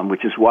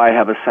 which is why I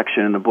have a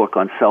section in the book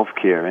on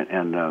self-care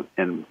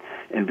and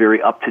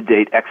very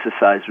up-to-date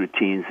exercise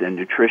routines and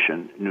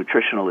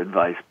nutritional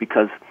advice,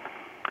 because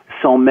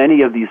so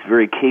many of these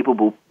very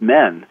capable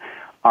men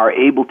are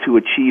able to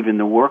achieve in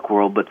the work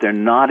world, but they're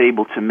not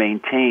able to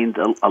maintain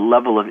a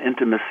level of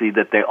intimacy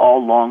that they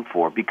all long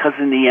for. Because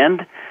in the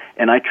end,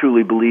 and I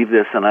truly believe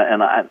this, and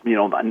I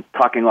I'm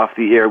talking off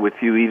the air with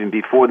you even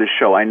before the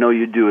show, I know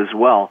you do as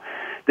well,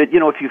 that,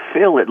 if you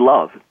fail at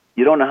love,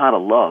 you don't know how to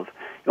love.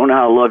 You don't know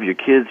how to love your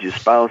kids, your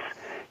spouse.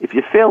 If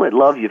you fail at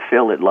love, you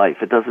fail at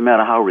life. It doesn't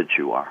matter how rich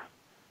you are.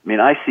 I mean,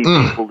 I see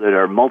people that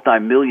are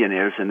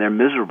multimillionaires and they're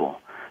miserable.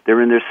 They're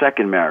in their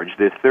second marriage,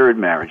 their third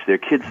marriage. Their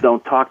kids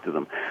don't talk to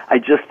them. I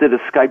just did a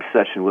Skype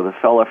session with a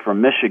fella from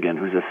Michigan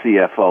who's a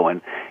CFO,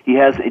 and he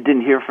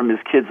didn't hear from his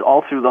kids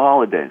all through the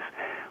holidays.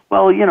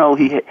 Well,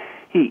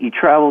 he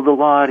traveled a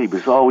lot. He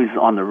was always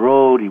on the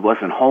road. He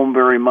wasn't home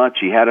very much.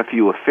 He had a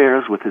few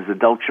affairs with his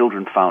adult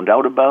children found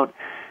out about,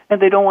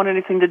 and they don't want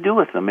anything to do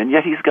with him. And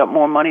yet he's got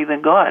more money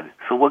than God.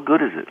 So what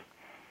good is it?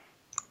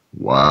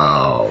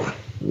 Wow.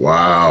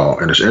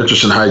 And it's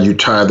interesting how you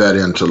tie that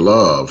into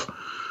love.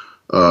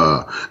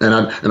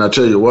 And I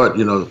tell you what,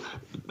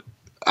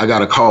 I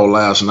got a call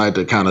last night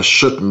that kind of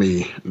shook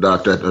me,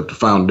 Doctor, at the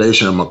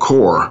foundation of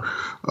McCore.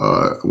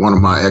 One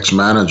of my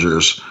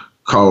ex-managers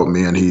called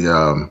me, and he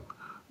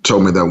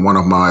told me that one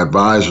of my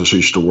advisors who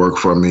used to work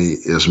for me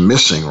is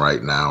missing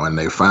right now. And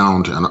they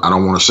found, and I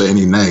don't want to say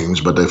any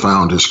names, but they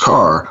found his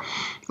car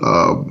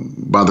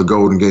by the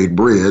Golden Gate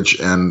Bridge,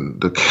 and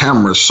the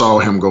cameras saw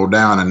him go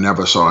down and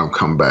never saw him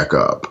come back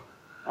up.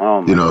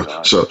 Oh my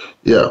God. So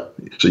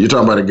you're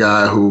talking about a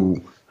guy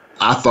who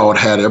I thought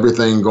had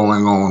everything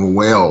going on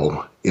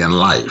well in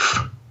life.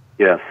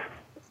 Yes.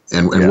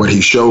 And what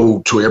he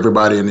showed to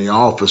everybody in the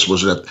office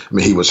was that,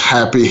 he was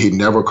happy. He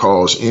never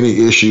caused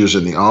any issues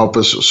in the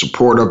office, was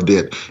supportive,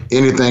 did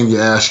anything you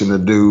asked him to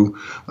do,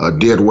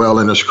 did well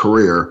in his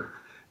career.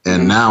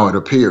 And now it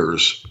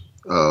appears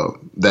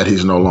that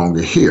he's no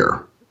longer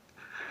here.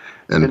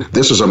 And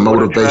this is a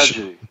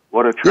motivation.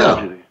 What a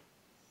tragedy.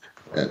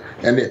 Yeah.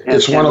 And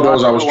it's one of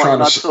those I was trying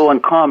to say. It's not so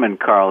uncommon,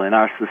 Karl, in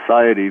our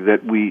society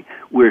that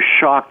we're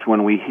shocked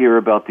when we hear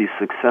about these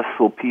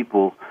successful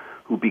people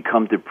who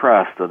become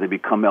depressed, or they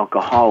become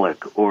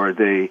alcoholic, or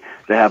they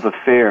have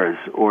affairs,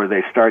 or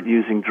they start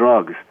using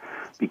drugs,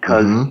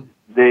 because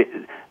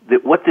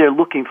what they're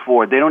looking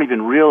for, they don't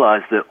even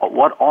realize that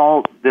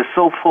they're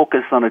so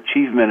focused on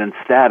achievement and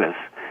status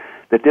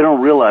that they don't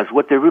realize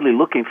what they're really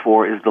looking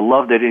for is the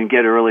love they didn't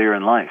get earlier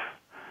in life.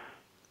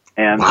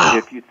 And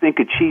if you think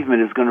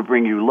achievement is going to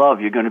bring you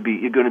love, you're going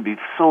to be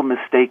so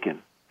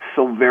mistaken,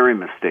 so very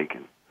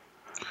mistaken.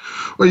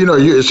 Well,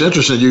 it's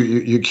interesting.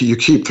 You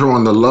keep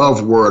throwing the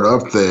love word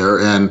up there,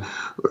 and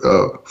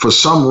for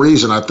some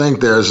reason, I think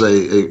there's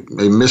a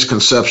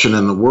misconception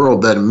in the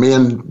world that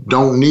men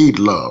don't need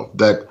love.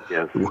 That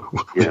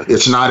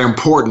it's not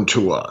important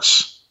to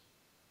us.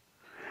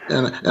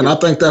 And I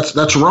think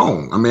that's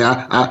wrong.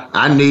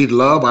 I need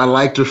love. I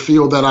like to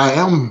feel that I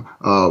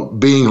am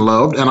being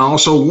loved, and I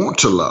also want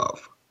to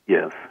love.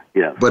 Yes.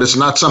 But it's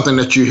not something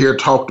that you hear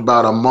talked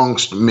about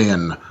amongst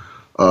men.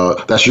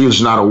 That's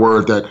usually not a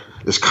word that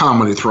is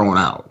commonly thrown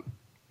out.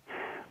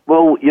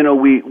 Well,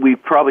 we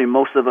probably,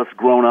 most of us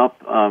grown up.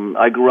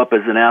 I grew up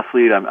as an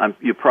athlete.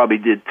 You probably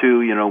did too.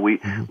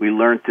 We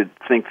learned to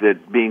think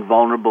that being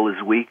vulnerable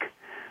is weak.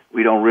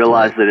 We don't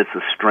realize that it's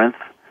a strength.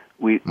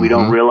 We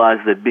don't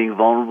realize that being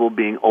vulnerable,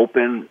 being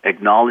open,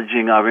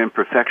 acknowledging our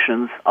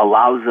imperfections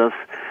allows us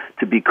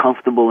to be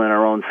comfortable in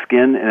our own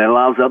skin, and it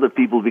allows other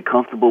people to be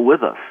comfortable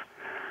with us.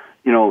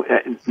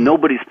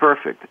 Nobody's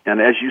perfect. And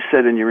as you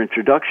said in your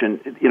introduction,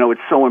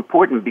 it's so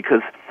important,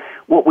 because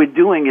what we're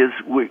doing is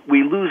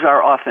we lose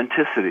our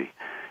authenticity.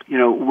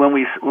 When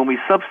we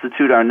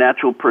substitute our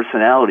natural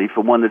personality for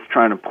one that's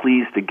trying to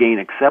please to gain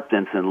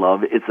acceptance in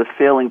love, it's a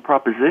failing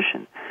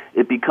proposition.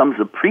 It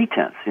becomes a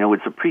pretense.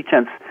 It's a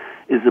pretense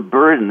is a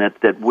burden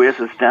that wears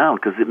us down,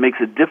 because it makes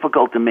it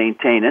difficult to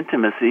maintain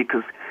intimacy,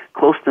 because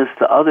closeness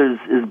to others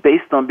is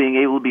based on being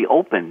able to be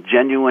open,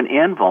 genuine,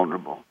 and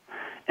vulnerable.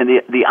 And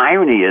the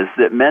irony is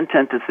that men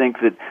tend to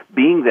think that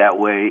being that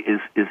way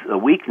is a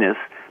weakness,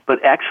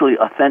 but actually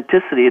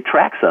authenticity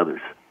attracts others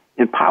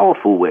in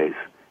powerful ways,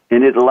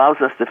 and it allows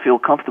us to feel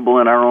comfortable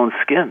in our own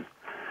skin.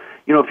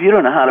 If you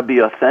don't know how to be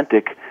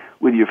authentic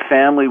with your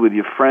family, with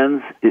your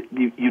friends,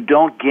 you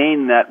don't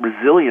gain that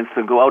resilience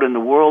to go out in the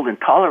world and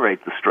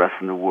tolerate the stress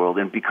in the world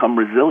and become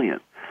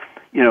resilient.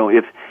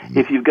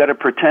 If you've got to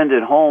pretend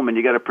at home and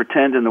you got to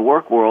pretend in the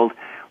work world,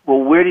 well,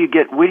 where do you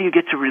get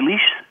to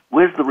release?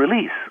 Where's the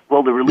release?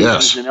 Well, the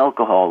release is in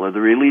alcohol, or the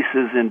release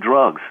is in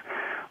drugs,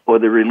 or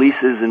the release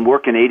is in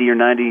working 80 or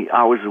 90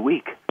 hours a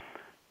week.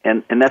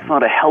 And that's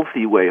not a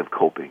healthy way of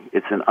coping.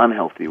 It's an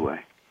unhealthy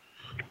way.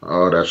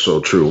 Oh, that's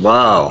so true.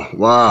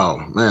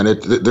 Wow. Man,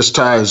 this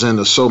ties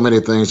into so many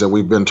things that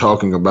we've been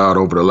talking about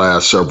over the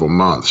last several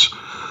months.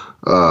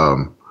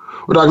 Well,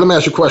 Doc, let me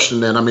ask you a question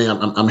then.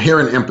 I'm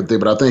hearing empathy,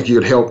 but I think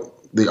you'd help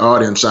the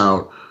audience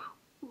out.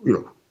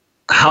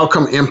 How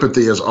come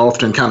empathy is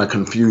often kind of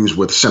confused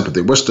with sympathy?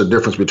 What's the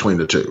difference between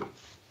the two?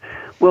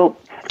 Well,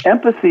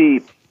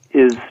 empathy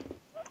is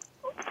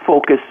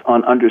focused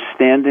on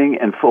understanding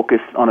and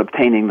focused on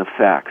obtaining the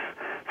facts.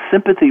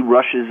 Sympathy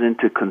rushes in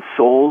to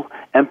console.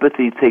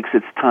 Empathy takes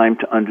its time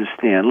to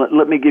understand.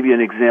 Let me give you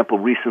an example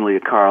recently,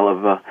 Karl,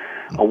 of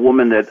a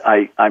woman that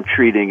I'm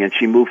treating, and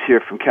she moved here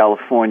from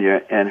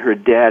California, and her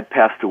dad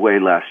passed away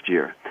last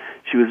year.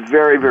 She was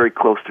very, very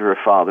close to her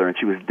father, and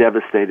she was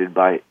devastated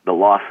by the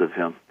loss of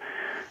him.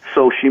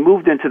 So she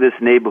moved into this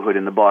neighborhood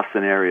in the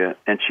Boston area,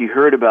 and she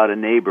heard about a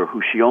neighbor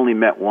who she only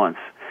met once,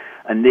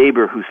 a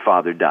neighbor whose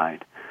father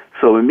died.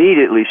 So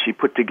immediately she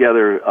put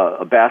together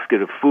a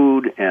basket of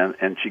food,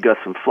 and she got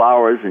some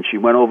flowers, and she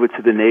went over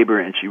to the neighbor,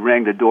 and she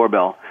rang the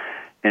doorbell.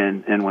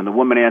 And when the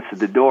woman answered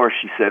the door,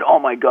 she said, "Oh,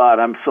 my God,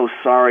 I'm so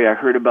sorry. I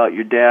heard about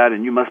your dad,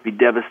 and you must be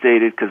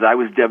devastated because I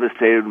was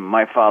devastated when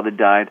my father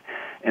died."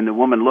 And the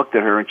woman looked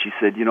at her, and she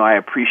said, "I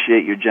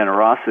appreciate your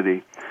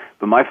generosity,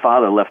 but my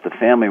father left the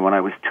family when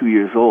I was 2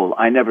 years old.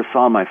 I never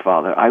saw my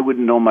father. I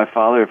wouldn't know my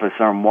father if I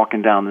saw him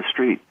walking down the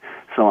street.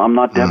 So I'm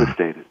not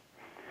devastated."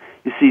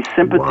 You see,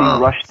 sympathy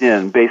rushed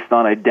in based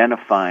on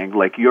identifying,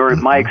 like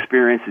my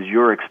experience is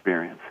your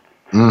experience.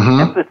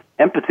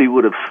 Empathy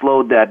would have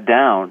slowed that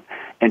down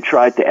and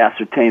tried to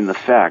ascertain the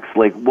facts.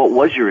 Like, what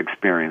was your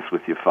experience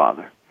with your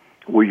father?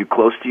 Were you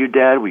close to your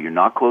dad? Were you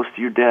not close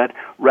to your dad?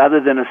 Rather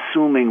than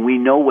assuming we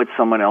know what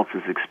someone else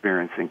is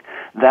experiencing.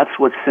 That's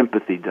what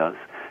sympathy does.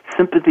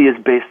 Sympathy is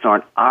based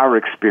on our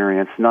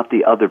experience, not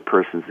the other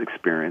person's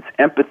experience.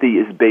 Empathy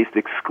is based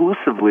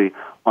exclusively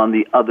on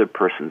the other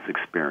person's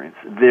experience,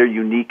 their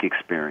unique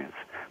experience,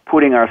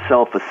 putting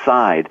ourselves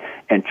aside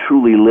and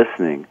truly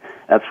listening.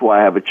 That's why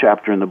I have a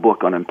chapter in the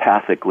book on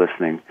empathic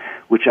listening,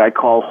 which I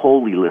call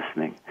holy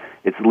listening.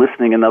 It's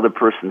listening another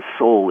person's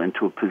soul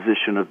into a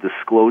position of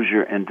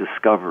disclosure and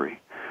discovery.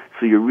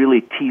 So you're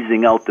really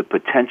teasing out the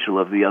potential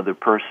of the other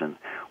person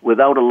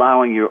without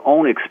allowing your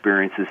own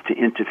experiences to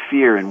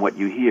interfere in what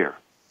you hear.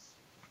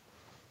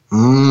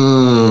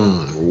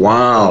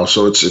 Wow.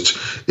 So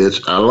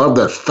it's I love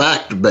that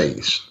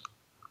fact-based.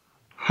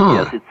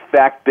 Yes, it's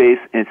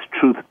fact-based and it's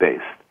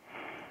truth-based.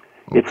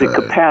 Okay. It's a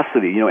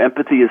capacity.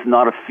 Empathy is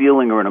not a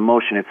feeling or an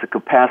emotion. It's a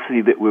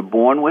capacity that we're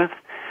born with,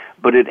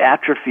 but it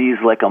atrophies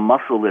like a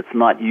muscle that's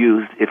not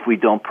used if we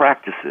don't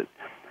practice it.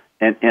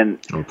 And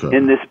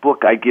in this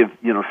book, I give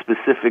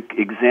specific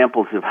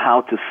examples of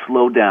how to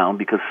slow down,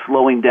 because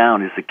slowing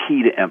down is the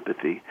key to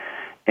empathy,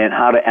 and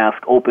how to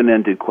ask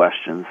open-ended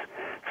questions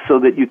so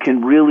that you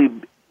can really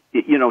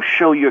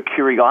show your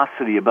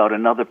curiosity about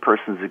another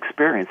person's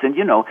experience. And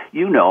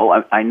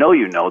I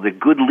know that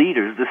good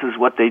leaders, this is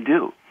what they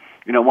do.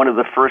 One of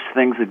the first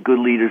things that good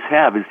leaders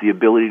have is the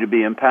ability to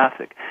be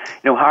empathic.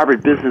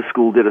 Harvard Business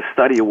School did a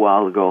study a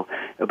while ago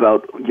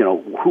about,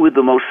 who are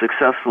the most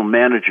successful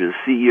managers,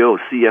 CEOs,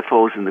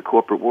 CFOs in the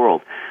corporate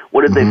world.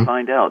 What did they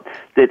find out?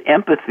 That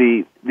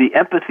the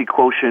empathy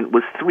quotient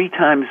was 3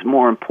 times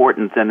more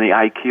important than the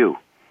IQ.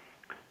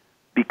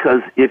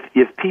 Because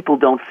if people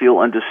don't feel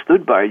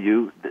understood by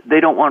you, they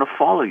don't want to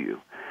follow you.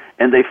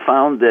 And they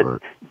found that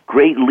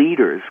great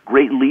leaders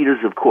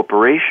of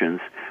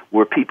corporations,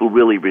 where people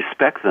really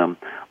respect them,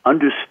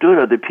 understood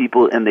other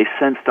people and they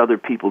sensed other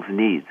people's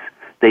needs.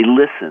 They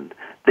listened.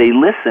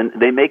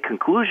 They make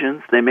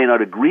conclusions. They may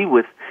not agree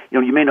with,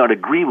 you may not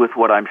agree with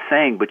what I'm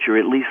saying, but you're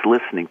at least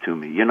listening to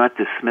me. You're not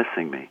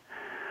dismissing me.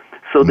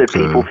 So that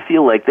people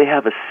feel like they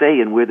have a say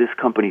in where this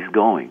company's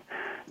going.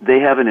 They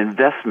have an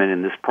investment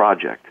in this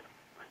project.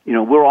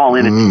 We're all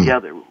in it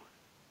together.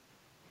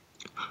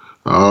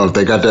 Oh, if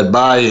they got that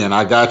buy-in,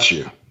 I got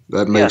you.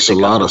 That makes a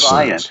lot of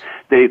sense.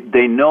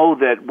 They know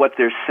that what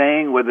they're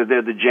saying, whether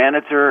they're the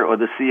janitor or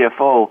the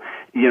CFO,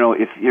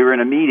 if you're in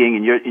a meeting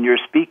and you're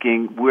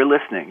speaking, we're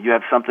listening. You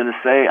have something to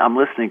say, I'm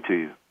listening to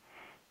you.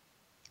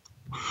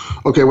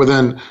 Okay, well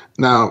then,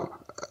 now,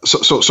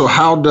 so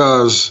how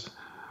does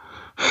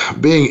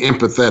being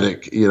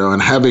empathetic,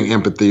 and having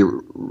empathy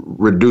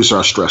reduce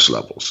our stress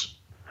levels?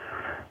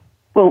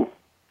 Well,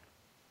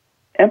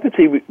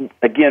 empathy,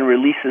 again,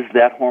 releases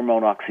that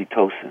hormone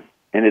oxytocin,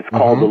 and it's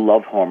called the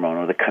love hormone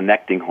or the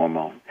connecting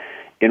hormone.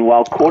 And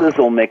while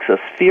cortisol makes us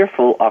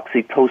fearful,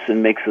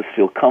 oxytocin makes us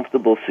feel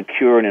comfortable,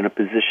 secure, and in a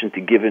position to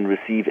give and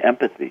receive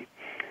empathy.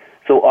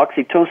 So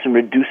oxytocin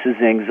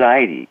reduces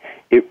anxiety.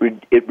 It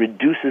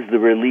reduces the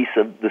release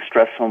of the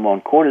stress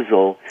hormone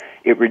cortisol.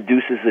 It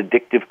reduces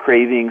addictive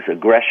cravings,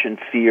 aggression,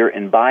 fear,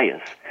 and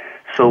bias.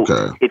 So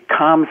it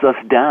calms us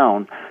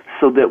down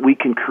so that we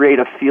can create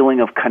a feeling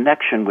of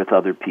connection with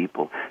other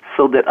people,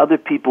 so that other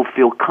people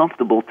feel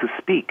comfortable to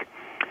speak.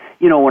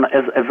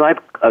 As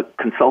I've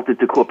consulted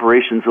to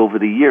corporations over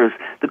the years,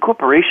 the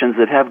corporations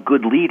that have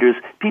good leaders,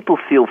 people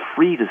feel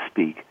free to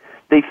speak.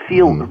 They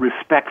feel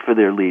respect for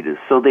their leaders,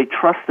 so they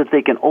trust that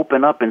they can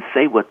open up and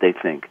say what they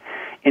think.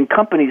 In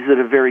companies that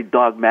are very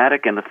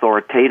dogmatic and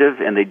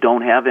authoritative and they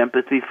don't have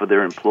empathy for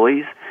their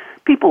employees,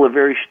 people are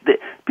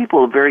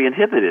very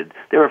inhibited.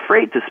 They're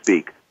afraid to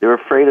speak. They're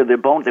afraid of their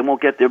bonus. They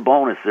won't get their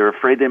bonus. They're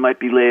afraid they might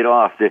be laid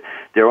off.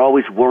 They're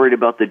always worried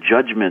about the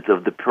judgment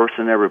of the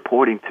person they're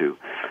reporting to,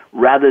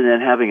 rather than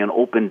having an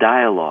open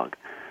dialogue.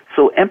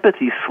 So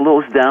empathy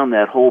slows down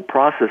that whole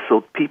process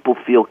so people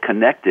feel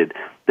connected.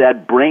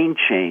 That brain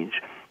change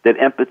that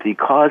empathy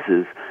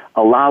causes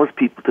allows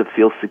people to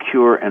feel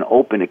secure and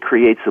open. It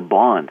creates a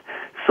bond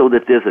so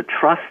that there's a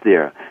trust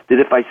there, that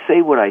if I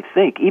say what I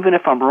think, even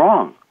if I'm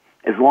wrong,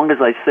 as long as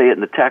I say it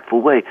in a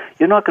tactful way,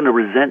 you're not going to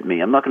resent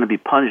me. I'm not going to be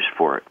punished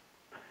for it.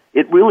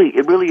 It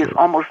really is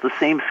almost the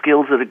same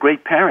skills that a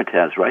great parent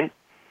has, right?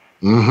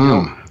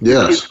 Mm-hmm.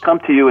 Yes. Kids come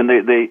to you and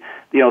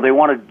they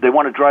want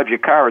to drive your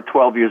car at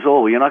 12 years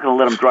old. You're not going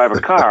to let them drive a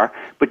car,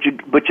 but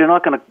you're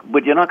not going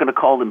to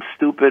call them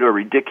stupid or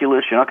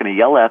ridiculous. You're not going to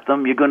yell at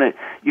them. You're going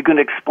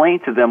to explain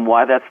to them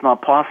why that's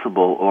not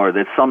possible, or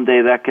that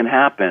someday that can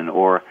happen,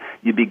 or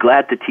you'd be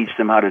glad to teach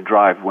them how to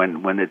drive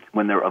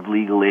when they're of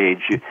legal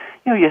age.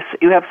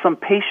 You have some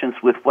patience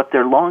with what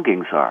their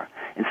longings are,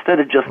 instead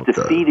of just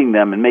defeating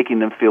them and making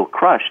them feel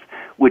crushed,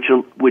 which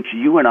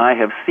you and I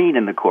have seen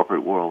in the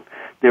corporate world.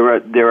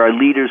 There are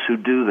leaders who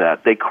do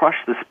that. They crush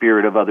the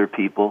spirit of other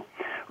people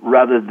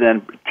rather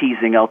than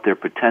teasing out their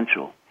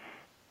potential.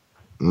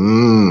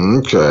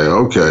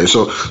 Okay.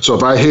 So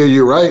if I hear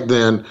you right,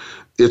 then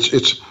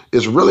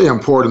it's really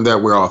important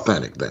that we're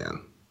authentic.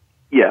 Then.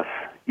 Yes.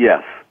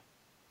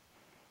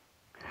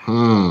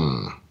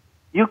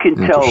 You can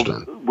tell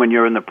when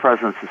you're in the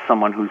presence of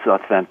someone who's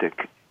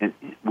authentic, and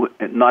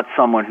not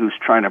someone who's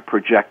trying to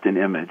project an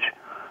image.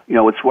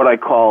 It's what I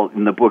call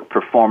in the book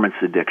performance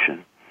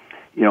addiction.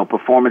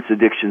 Performance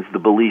addiction is the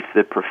belief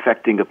that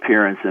perfecting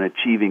appearance and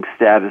achieving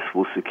status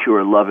will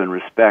secure love and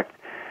respect.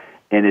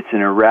 And it's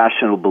an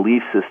irrational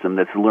belief system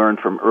that's learned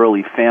from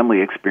early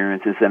family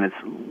experiences, and it's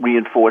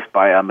reinforced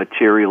by a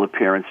material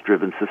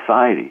appearance-driven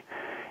society.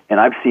 And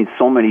I've seen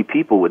so many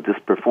people with this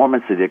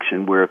performance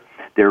addiction where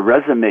their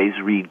resumes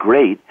read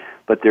great,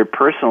 but their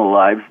personal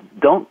lives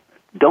don't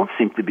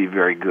seem to be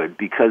very good,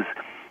 because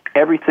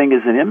everything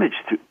is an image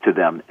to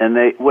them, and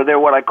they're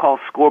what I call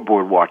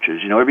scoreboard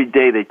watchers. Every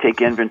day they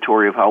take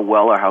inventory of how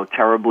well or how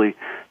terribly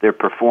they're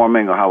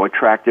performing, or how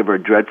attractive or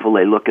dreadful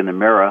they look in the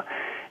mirror.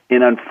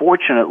 And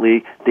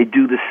unfortunately, they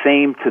do the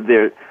same to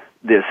their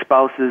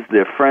spouses,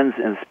 their friends,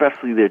 and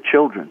especially their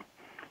children.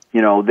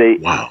 They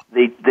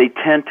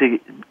tend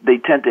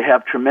to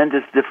have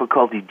tremendous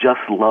difficulty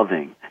just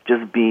loving,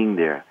 just being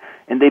there.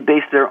 And they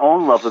base their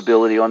own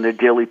lovability on their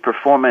daily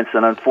performance,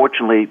 and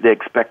unfortunately, they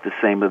expect the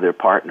same of their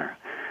partner.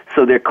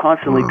 So they're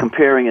constantly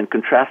comparing and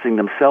contrasting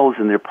themselves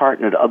and their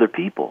partner to other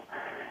people.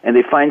 And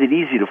they find it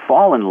easy to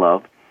fall in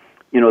love.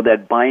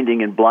 That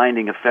binding and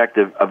blinding effect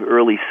of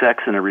early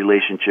sex in a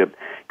relationship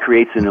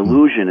creates an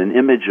illusion, an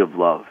image of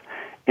love.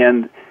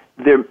 And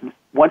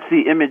once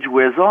the image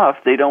wears off,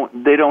 they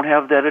don't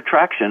have that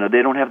attraction, or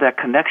they don't have that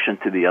connection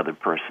to the other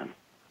person.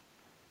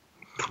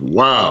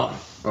 Wow.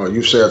 Oh,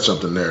 you said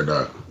something there,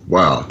 Doc.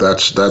 Wow,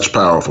 that's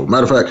powerful.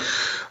 Matter of fact,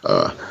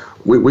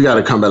 we got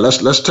to come back.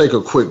 Let's take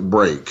a quick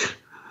break,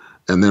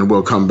 and then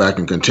we'll come back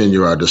and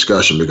continue our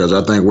discussion, because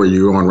I think where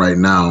you're going right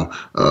now,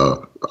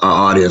 our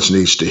audience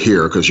needs to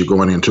hear, because you're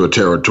going into a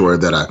territory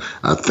that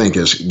I think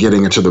is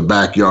getting into the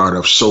backyard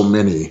of so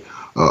many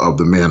of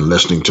the men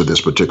listening to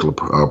this particular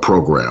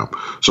program.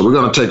 So we're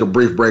going to take a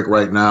brief break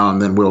right now,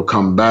 and then we'll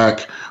come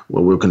back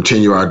where we'll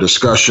continue our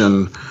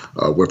discussion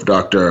with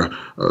Dr.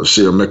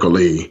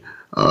 Ciaramicoli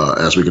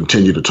as we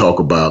continue to talk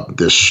about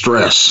this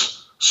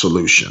stress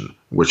solution,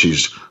 which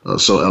he's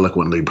so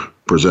eloquently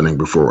presenting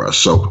before us.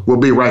 So we'll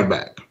be right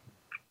back.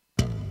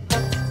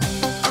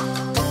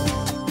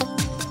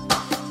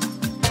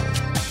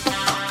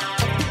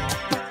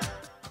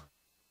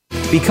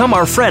 Become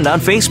our friend on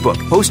Facebook.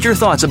 Post your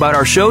thoughts about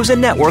our shows and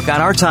network on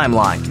our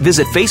timeline.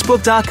 Visit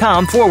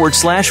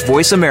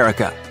Facebook.com/Voice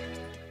America.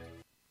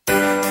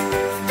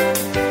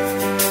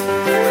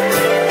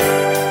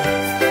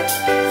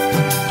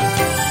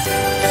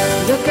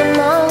 Look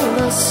among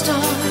the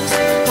stars,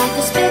 life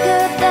is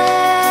bigger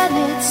than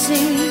it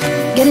seems.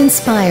 Get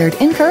inspired,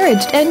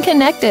 encouraged, and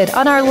connected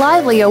on our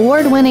lively,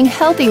 award-winning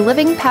Healthy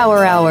Living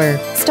Power Hour.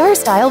 Star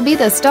Style Be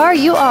the Star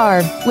You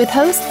Are, with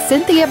hosts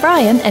Cynthia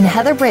Bryan and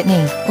Heather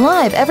Brittany.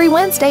 Live every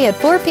Wednesday at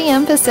 4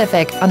 p.m.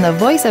 Pacific on the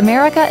Voice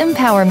America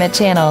Empowerment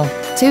Channel.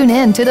 Tune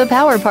in to the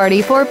Power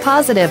Party for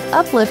positive,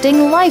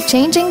 uplifting,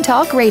 life-changing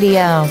talk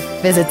radio.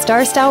 Visit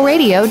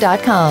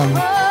starstyleradio.com.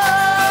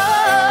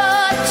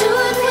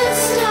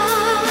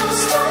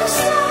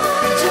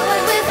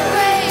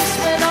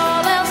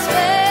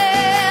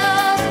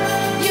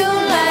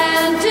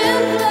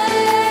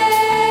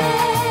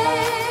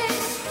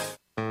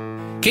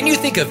 Can you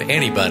think of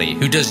anybody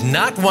who does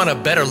not want a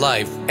better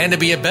life and to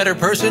be a better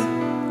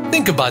person?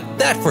 Think about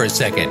that for a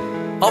second.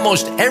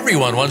 Almost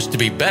everyone wants to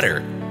be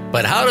better,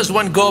 but how does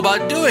one go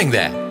about doing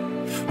that?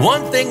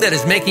 One thing that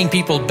is making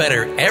people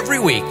better every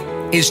week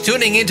is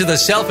tuning into the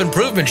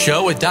Self-Improvement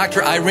Show with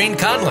Dr. Irene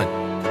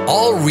Conlon.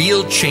 All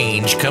real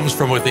change comes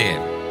from within,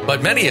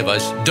 but many of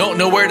us don't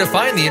know where to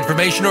find the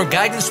information or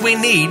guidance we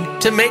need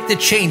to make the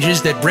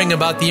changes that bring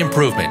about the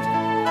improvement.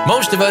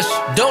 Most of us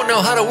don't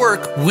know how to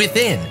work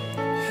within.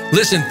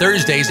 Listen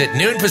Thursdays at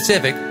noon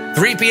Pacific,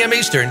 3 p.m.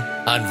 Eastern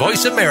on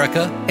Voice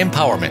America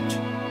Empowerment.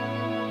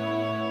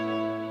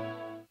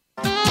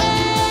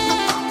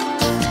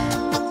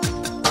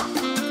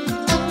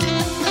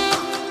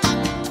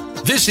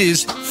 This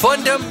is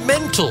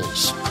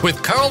Fundamentals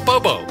with Karl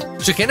Bobo.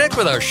 To connect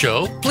with our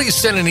show, please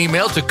send an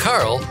email to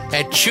Karl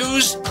at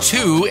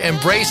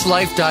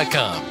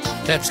choose2embracelife.com.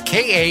 That's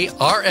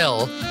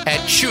Karl at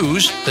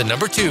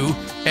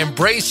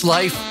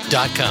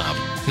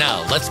choose2embracelife.com.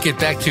 Now, let's get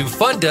back to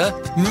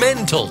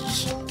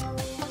Fundamentals.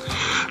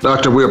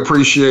 Doctor,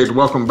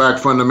 welcome back,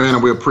 Fundamental.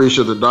 We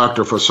appreciate the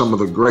doctor for some of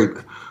the great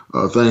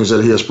things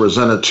that he has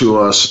presented to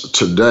us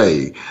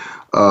today.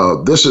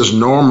 This is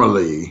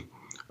normally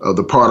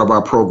the part of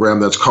our program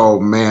that's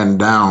called Man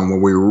Down, where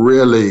we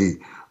really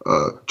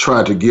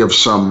try to give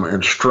some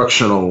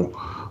instructional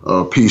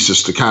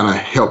pieces to kind of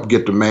help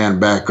get the man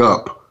back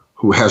up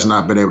who has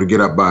not been able to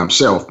get up by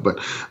himself. But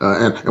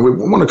and we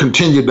want to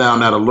continue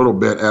down that a little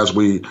bit as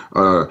we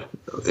are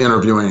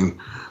interviewing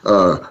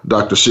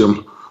Dr.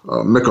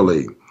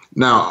 Ciaramicoli.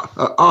 Now,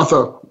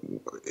 Arthur,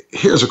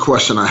 here's a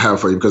question I have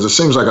for you, because it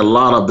seems like a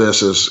lot of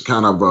this is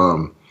kind of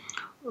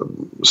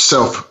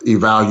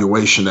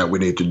self-evaluation that we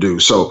need to do.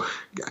 So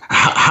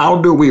how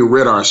do we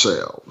rid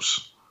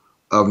ourselves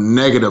of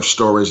negative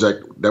stories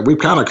that we've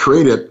kind of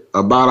created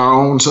about our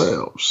own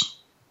selves?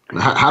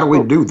 How do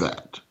we do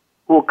that?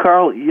 Well,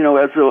 Karl,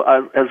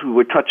 as we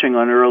were touching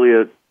on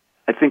earlier,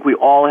 I think we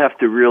all have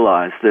to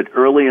realize that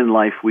early in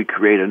life we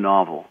create a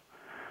novel,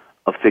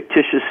 a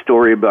fictitious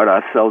story about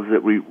ourselves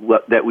that we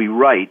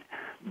write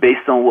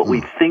based on what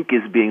we think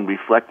is being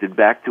reflected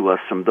back to us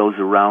from those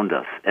around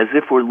us, as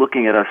if we're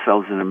looking at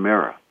ourselves in a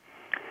mirror.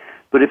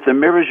 But if the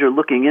mirrors you're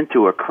looking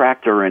into are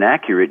cracked or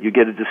inaccurate, you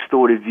get a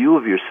distorted view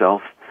of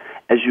yourself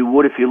as you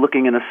would if you're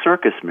looking in a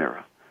circus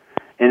mirror.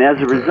 And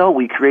as a result,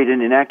 we create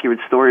an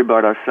inaccurate story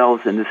about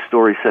ourselves, and this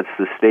story sets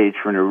the stage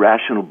for an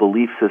irrational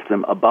belief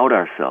system about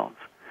ourselves.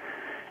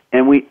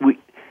 And we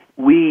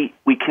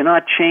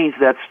cannot change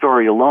that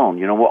story alone.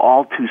 We're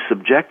all too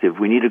subjective.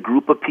 We need a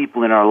group of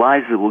people in our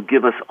lives that will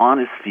give us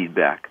honest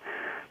feedback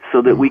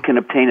so that we can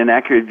obtain an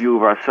accurate view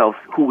of ourselves,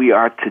 who we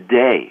are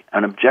today,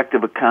 an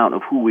objective account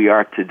of who we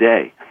are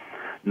today,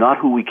 not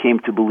who we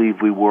came to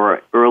believe we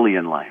were early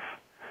in life.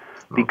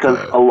 Because,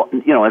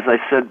 as I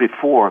said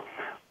before,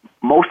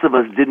 most of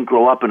us didn't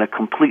grow up in a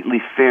completely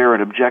fair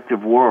and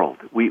objective world.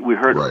 We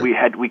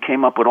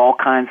came up with all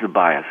kinds of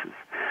biases.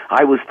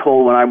 I was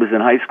told when I was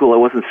in high school I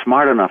wasn't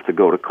smart enough to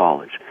go to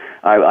college.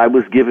 I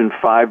was given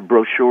 5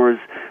 brochures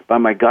by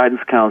my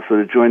guidance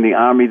counselor to join the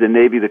Army, the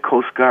Navy, the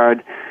Coast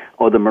Guard,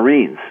 or the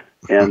Marines.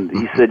 And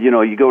he said,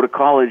 you go to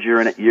college,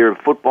 you're a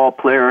football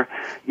player,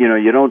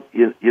 you don't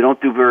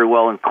do very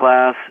well in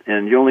class,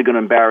 and you're only going to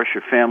embarrass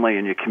your family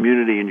and your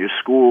community and your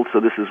school, so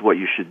this is what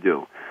you should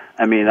do.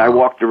 I mean, I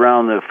walked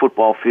around the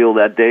football field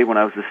that day when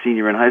I was a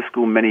senior in high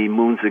school many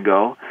moons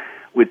ago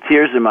with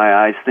tears in my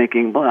eyes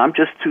thinking, well, I'm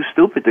just too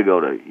stupid to go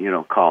to,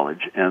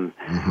 college. And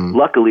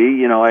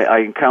luckily, I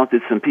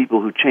encountered some people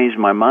who changed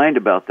my mind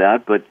about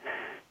that. But,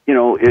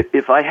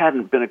 if I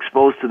hadn't been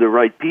exposed to the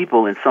right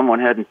people and someone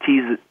hadn't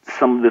teased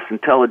some of this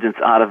intelligence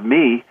out of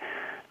me,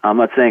 I'm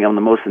not saying I'm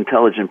the most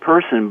intelligent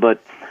person, but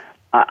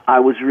I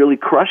was really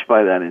crushed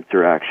by that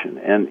interaction.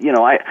 And,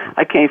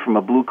 I came from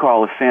a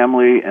blue-collar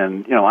family,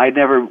 and,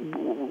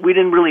 we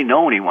didn't really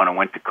know anyone who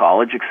went to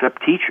college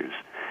except teachers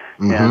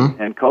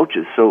and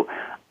coaches. So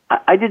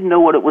I didn't know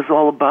what it was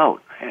all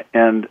about,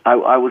 and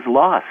I was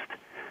lost.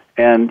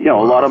 And, a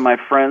lot of my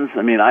friends,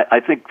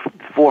 I think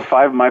 4 or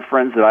 5 of my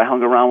friends that I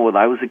hung around with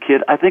when I was a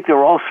kid, I think they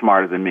were all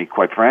smarter than me,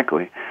 quite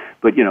frankly.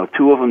 But, 2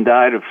 of them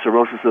died of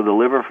cirrhosis of the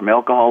liver from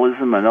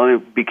alcoholism.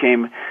 Another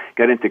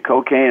got into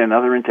cocaine,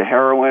 another into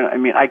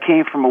heroin. I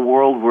came from a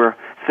world where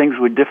things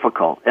were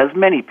difficult, as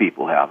many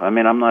people have. I'm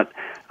not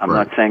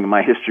saying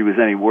my history was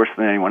any worse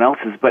than anyone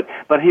else's, but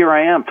here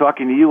I am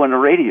talking to you on the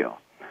radio.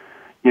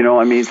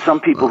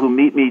 Some people who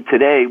meet me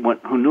today,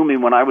 who knew me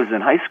when I was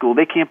in high school,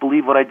 they can't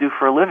believe what I do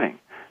for a living.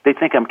 They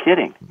think I'm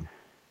kidding.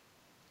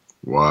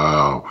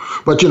 Wow.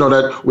 But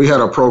that we had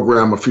a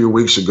program a few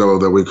weeks ago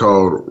that we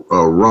called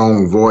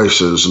Wrong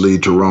Voices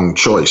Lead to Wrong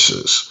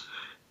Choices.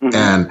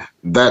 And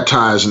that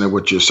ties into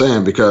what you're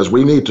saying, because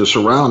we need to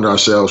surround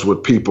ourselves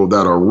with people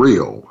that are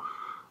real,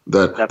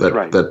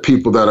 that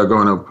people that are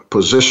going to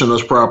position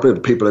us properly, the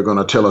people that are going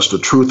to tell us the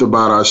truth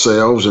about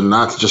ourselves and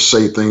not just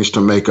say things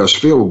to make us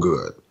feel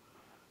good.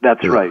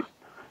 That's right.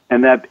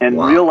 And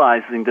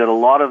realizing that a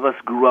lot of us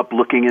grew up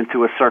looking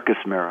into a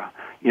circus mirror.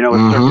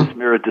 A circus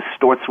mirror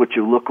distorts what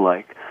you look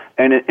like.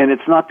 And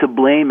it's not to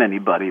blame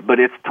anybody, but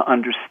it's to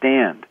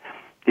understand.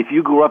 If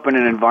you grew up in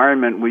an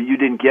environment where you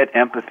didn't get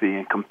empathy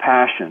and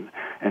compassion,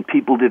 and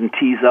people didn't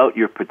tease out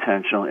your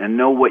potential and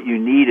know what you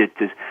needed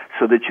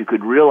so that you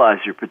could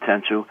realize your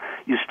potential,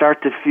 you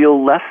start to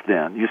feel less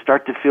than. You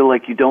start to feel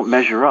like you don't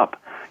measure up.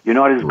 You're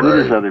not as good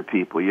as other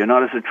people. You're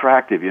not as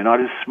attractive. You're not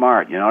as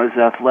smart. You're not as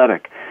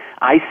athletic.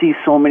 I see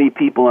so many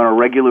people on a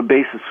regular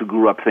basis who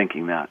grew up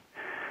thinking that.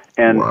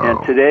 And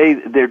today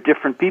they're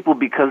different people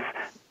because,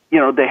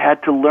 they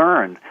had to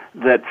learn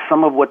that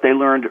some of what they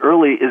learned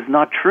early is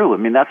not true.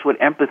 That's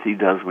what empathy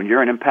does. When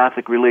you're in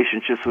empathic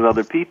relationships with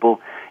other people,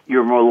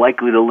 you're more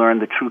likely to learn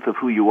the truth of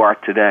who you are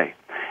today.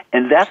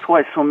 And that's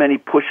why so many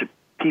push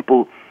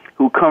people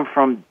who come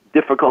from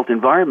difficult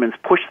environments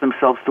push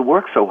themselves to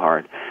work so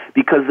hard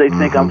because they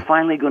think, I'm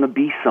finally going to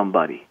be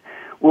somebody.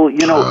 Well,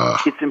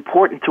 it's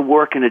important to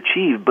work and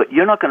achieve, but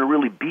you're not going to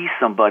really be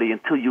somebody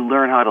until you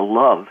learn how to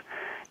love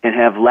and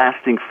have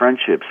lasting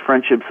friendships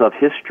of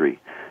history,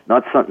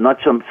 not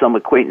some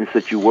acquaintance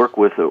that you work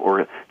with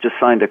or just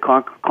signed a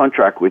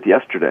contract with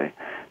yesterday.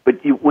 But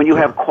when you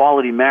have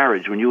quality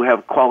marriage, when you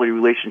have quality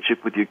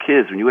relationship with your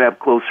kids, when you have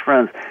close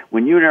friends,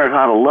 when you learn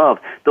how to love,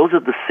 those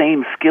are the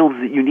same skills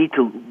that you need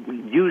to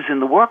use in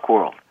the work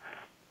world.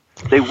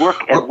 They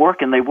work at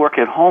work and they work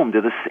at home.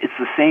 It's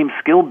the same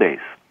skill base.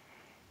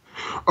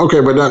 Okay,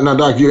 but now,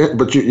 Doc,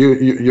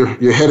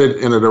 you're headed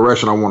in a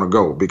direction I want to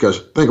go, because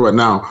think about it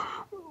now.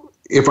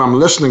 If I'm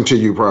listening to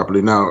you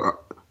properly now,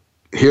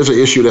 here's an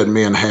issue that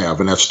men have,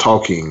 and that's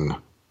talking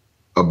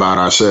about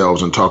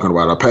ourselves and talking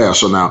about our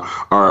past. So now,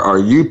 are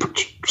you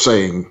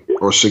saying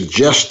or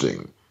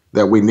suggesting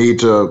that we need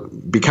to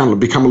become a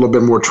little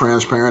bit more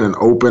transparent and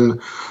open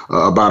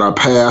about our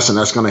past, and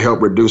that's going to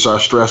help reduce our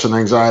stress and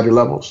anxiety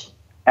levels?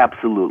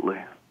 Absolutely.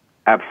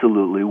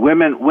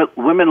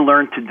 Women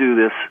learn to do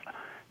this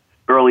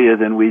earlier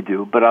than we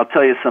do, but I'll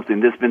tell you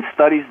something. There's been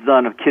studies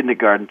done of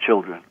kindergarten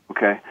children,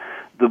 okay?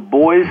 The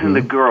boys and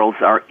the girls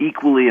are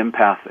equally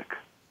empathic,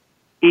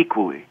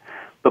 equally.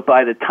 But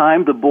by the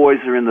time the boys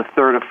are in the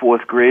 3rd or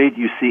 4th grade,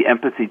 you see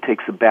empathy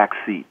takes a back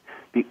seat.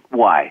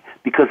 Why?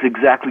 Because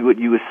exactly what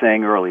you were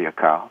saying earlier,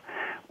 Carl.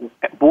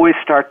 Boys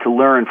start to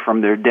learn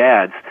from their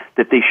dads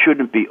that they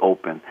shouldn't be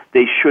open.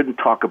 They shouldn't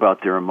talk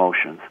about their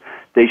emotions.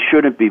 They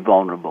shouldn't be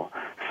vulnerable.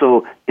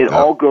 So it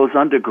all goes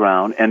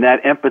underground, and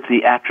that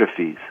empathy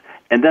atrophies.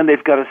 And then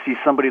they've got to see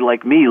somebody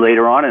like me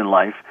later on in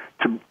life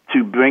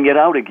to bring it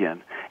out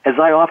again. As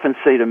I often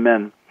say to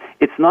men,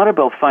 it's not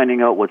about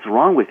finding out what's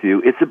wrong with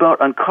you. It's about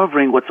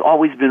uncovering what's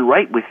always been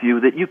right with you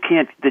that you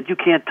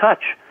can't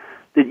touch,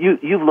 that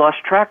you've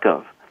lost track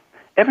of.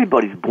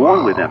 Everybody's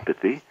born with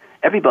empathy.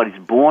 Everybody's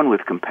born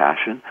with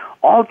compassion.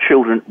 All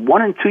children,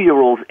 1 and 2 year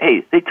olds,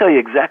 they tell you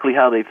exactly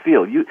how they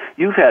feel. You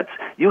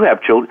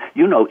have children.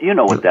 You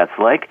know what that's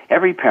like.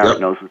 Every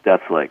parent knows what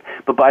that's like.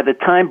 But by the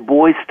time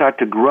boys start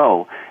to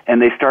grow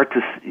and they start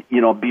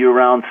to be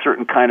around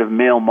certain kind of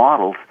male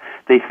models,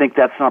 they think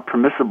that's not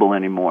permissible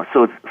anymore.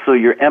 So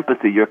your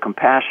empathy, your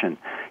compassion,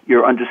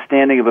 your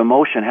understanding of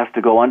emotion has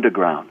to go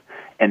underground,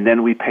 and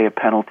then we pay a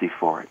penalty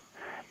for it.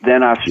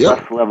 Then our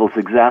stress levels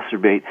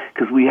exacerbate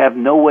because we have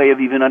no way of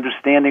even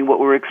understanding what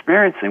we're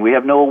experiencing. We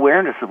have no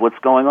awareness of what's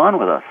going on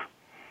with us.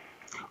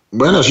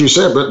 Well, as you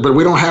said, but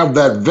we don't have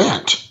that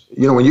vent.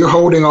 When you're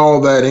holding all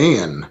that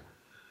in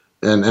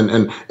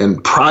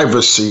and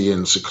privacy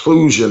and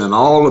seclusion and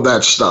all of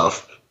that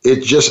stuff,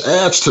 it just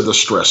adds to the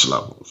stress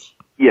levels.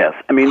 Yes.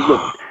 I mean,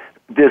 look,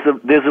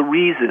 there's a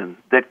reason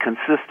that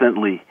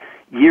consistently,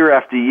 year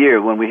after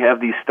year, when we have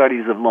these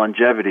studies of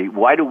longevity,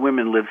 why do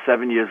women live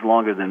 7 years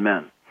longer than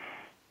men?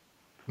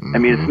 I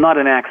mean, it's not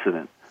an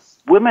accident.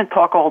 Women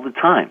talk all the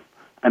time.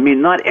 I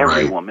mean, not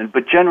every woman,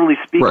 but generally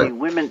speaking,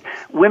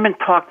 women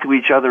talk to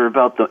each other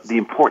about the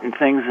important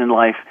things in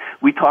life.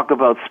 We talk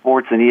about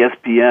sports and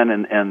ESPN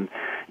and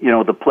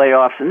the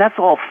playoffs, and that's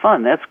all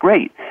fun. That's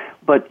great.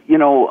 But,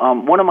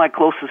 one of my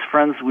closest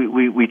friends,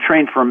 we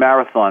trained for a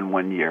marathon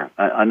one year,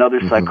 another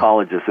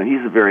psychologist, and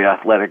he's a very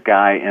athletic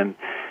guy. And,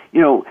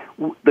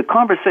 the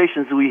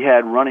conversations we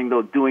had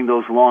doing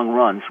those long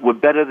runs were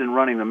better than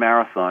running the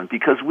marathon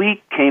because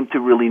we came to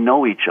really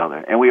know each other.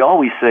 And we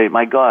always say,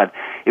 my God,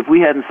 if we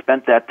hadn't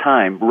spent that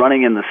time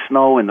running in the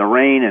snow and the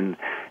rain and,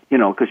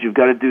 because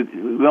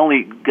we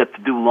only get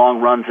to do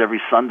long runs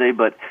every Sunday,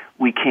 but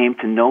we came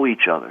to know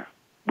each other.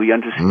 We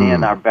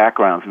understand our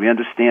backgrounds. We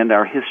understand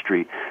our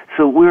history.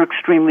 So we're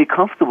extremely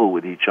comfortable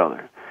with each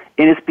other.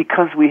 And it's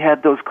because we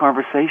had those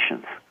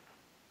conversations.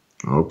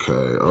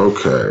 Okay.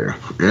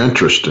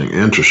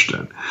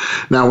 Interesting.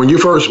 Now, when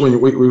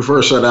we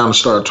first sat down and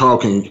started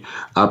talking,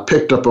 I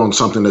picked up on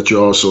something that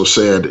you also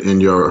said in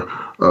your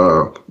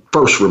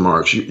first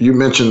remarks. You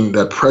mentioned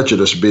that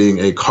prejudice being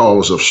a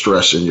cause of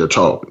stress in your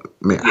talk.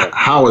 I mean,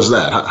 how is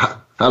that?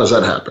 How does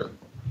that happen?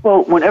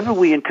 Well, whenever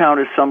we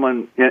encounter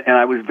someone, and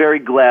I was very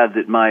glad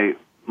that my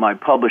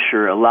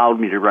publisher allowed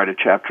me to write a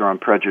chapter on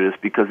prejudice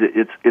because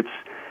it's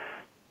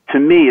to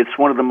me, it's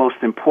one of the most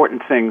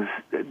important things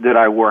that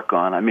I work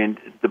on. I mean,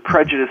 the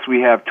prejudice we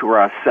have toward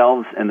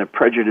ourselves and the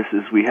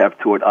prejudices we have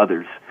toward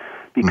others.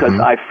 Because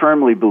I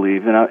firmly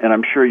believe, and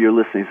I'm sure your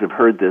listeners have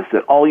heard this,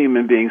 that all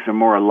human beings are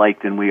more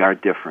alike than we are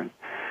different.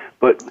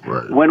 But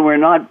when we're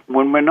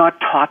not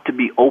taught to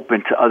be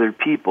open to other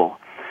people,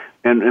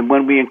 and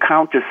when we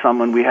encounter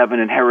someone we have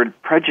an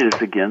inherent prejudice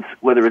against,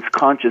 whether it's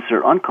conscious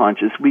or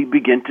unconscious, we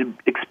begin to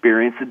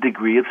experience a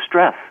degree of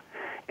stress.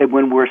 And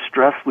when we're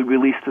stressed, we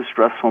release the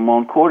stress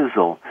hormone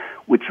cortisol,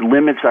 which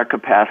limits our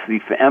capacity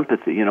for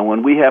empathy.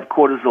 When we have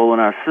cortisol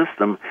in our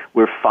system,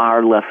 we're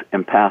far less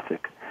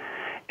empathic.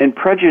 And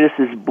prejudice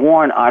is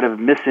born out of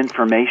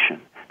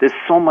misinformation. There's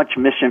so much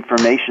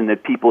misinformation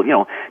that people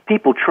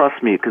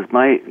trust me because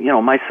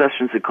my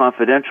sessions are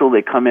confidential.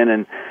 They come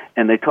in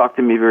and they talk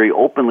to me very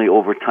openly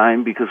over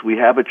time because we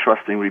have a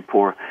trusting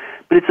rapport.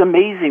 But it's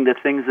amazing the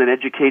things that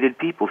educated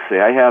people say.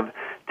 I have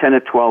 10 or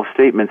 12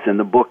 statements in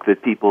the book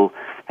that people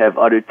have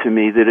uttered to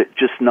me that it's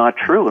just not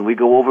true. And we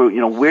go over,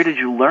 where did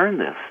you learn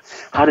this?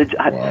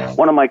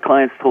 One of my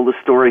clients told a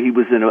story. He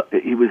was in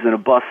a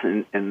bus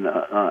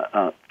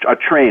a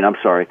train,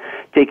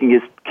 taking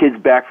his kids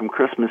back from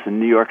Christmas in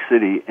New York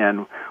City,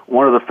 and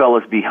one of the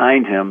fellas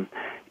behind him,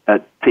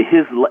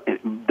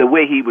 the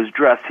way he was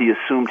dressed, he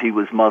assumed he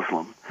was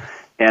Muslim.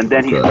 And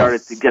then he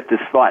started to get this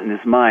thought in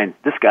his mind,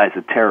 this guy's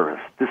a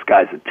terrorist. This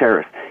guy's a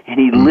terrorist. And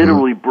he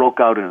literally broke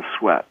out in a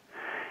sweat.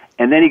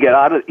 And then he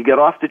got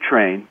off the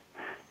train,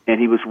 and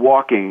he was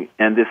walking,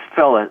 and this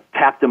fella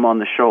tapped him on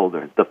the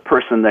shoulder, the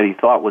person that he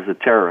thought was a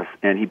terrorist,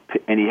 and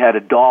he had a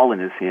doll in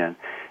his hand,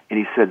 and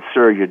he said,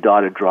 "Sir, your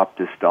daughter dropped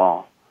this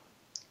doll."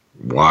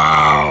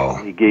 Wow.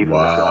 And he gave him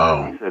the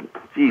doll. He said,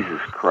 "Jesus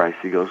Christ."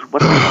 He goes,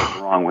 "What the hell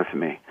is wrong with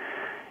me?"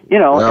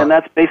 And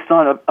that's based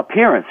on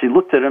appearance. He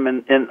looked at him,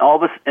 and all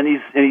this, and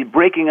he's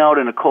breaking out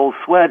in a cold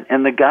sweat,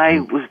 and the guy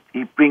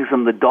he brings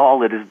him the doll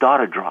that his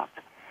daughter dropped.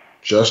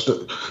 Just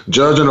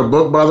judging a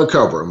book by the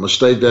cover, a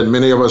mistake that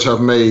many of us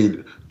have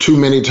made too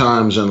many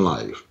times in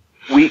life.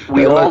 We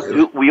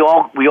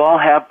all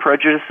have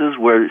prejudices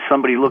where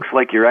somebody looks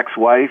like your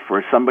ex-wife,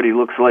 or somebody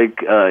looks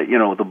like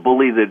the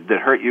bully that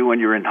hurt you when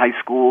you were in high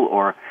school,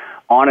 or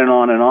on and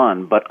on and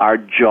on. But our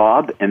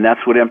job, and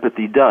that's what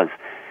empathy does.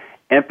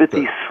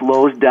 Empathy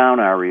slows down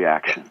our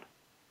reaction.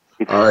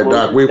 It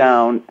slows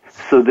down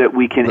so that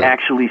we can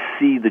actually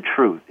see the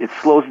truth. It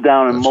slows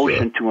down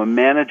emotion to a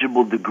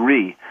manageable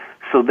degree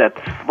so that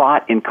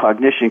thought and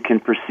cognition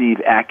can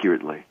perceive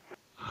accurately.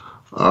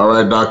 All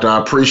right, Doctor, I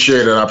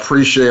appreciate it. I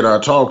appreciate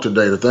our talk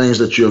today. The things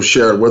that you have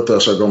shared with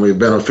us are going to be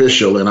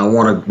beneficial, and I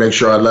want to make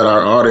sure I let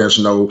our audience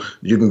know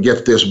you can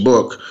get this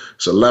book.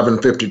 It's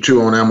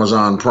 $11.52 on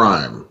Amazon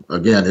Prime.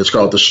 Again, it's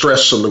called The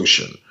Stress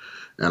Solution.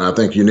 And I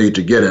think you need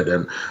to get it.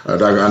 And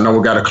I know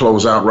we got to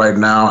close out right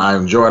now. I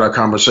enjoyed our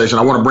conversation.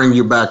 I want to bring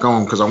you back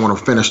on because I want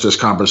to finish this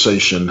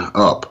conversation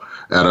up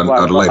at a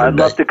later date. I'd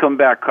love to come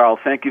back, Carl.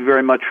 Thank you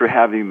very much for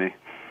having me.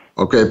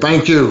 Okay,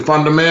 thank you.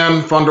 Fund the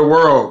man, fund the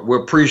world. We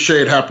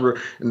appreciate having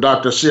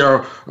Dr.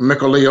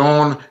 Ciaramicoli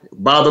on.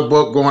 Buy the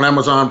book, go on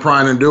Amazon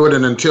Prime and do it.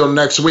 And until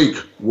next week,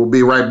 we'll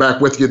be right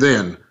back with you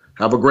then.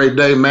 Have a great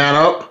day. Man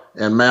up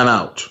and man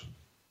out.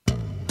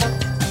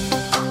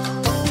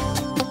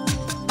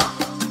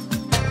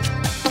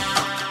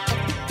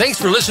 Thanks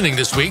for listening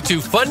this week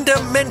to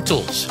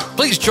Fundamentals.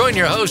 Please join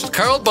your host,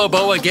 Carl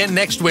Bobo, again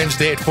next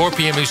Wednesday at 4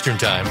 p.m. Eastern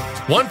Time,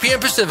 1 p.m.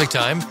 Pacific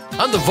Time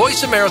on the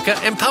Voice America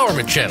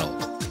Empowerment Channel.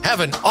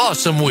 Have an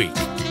awesome week.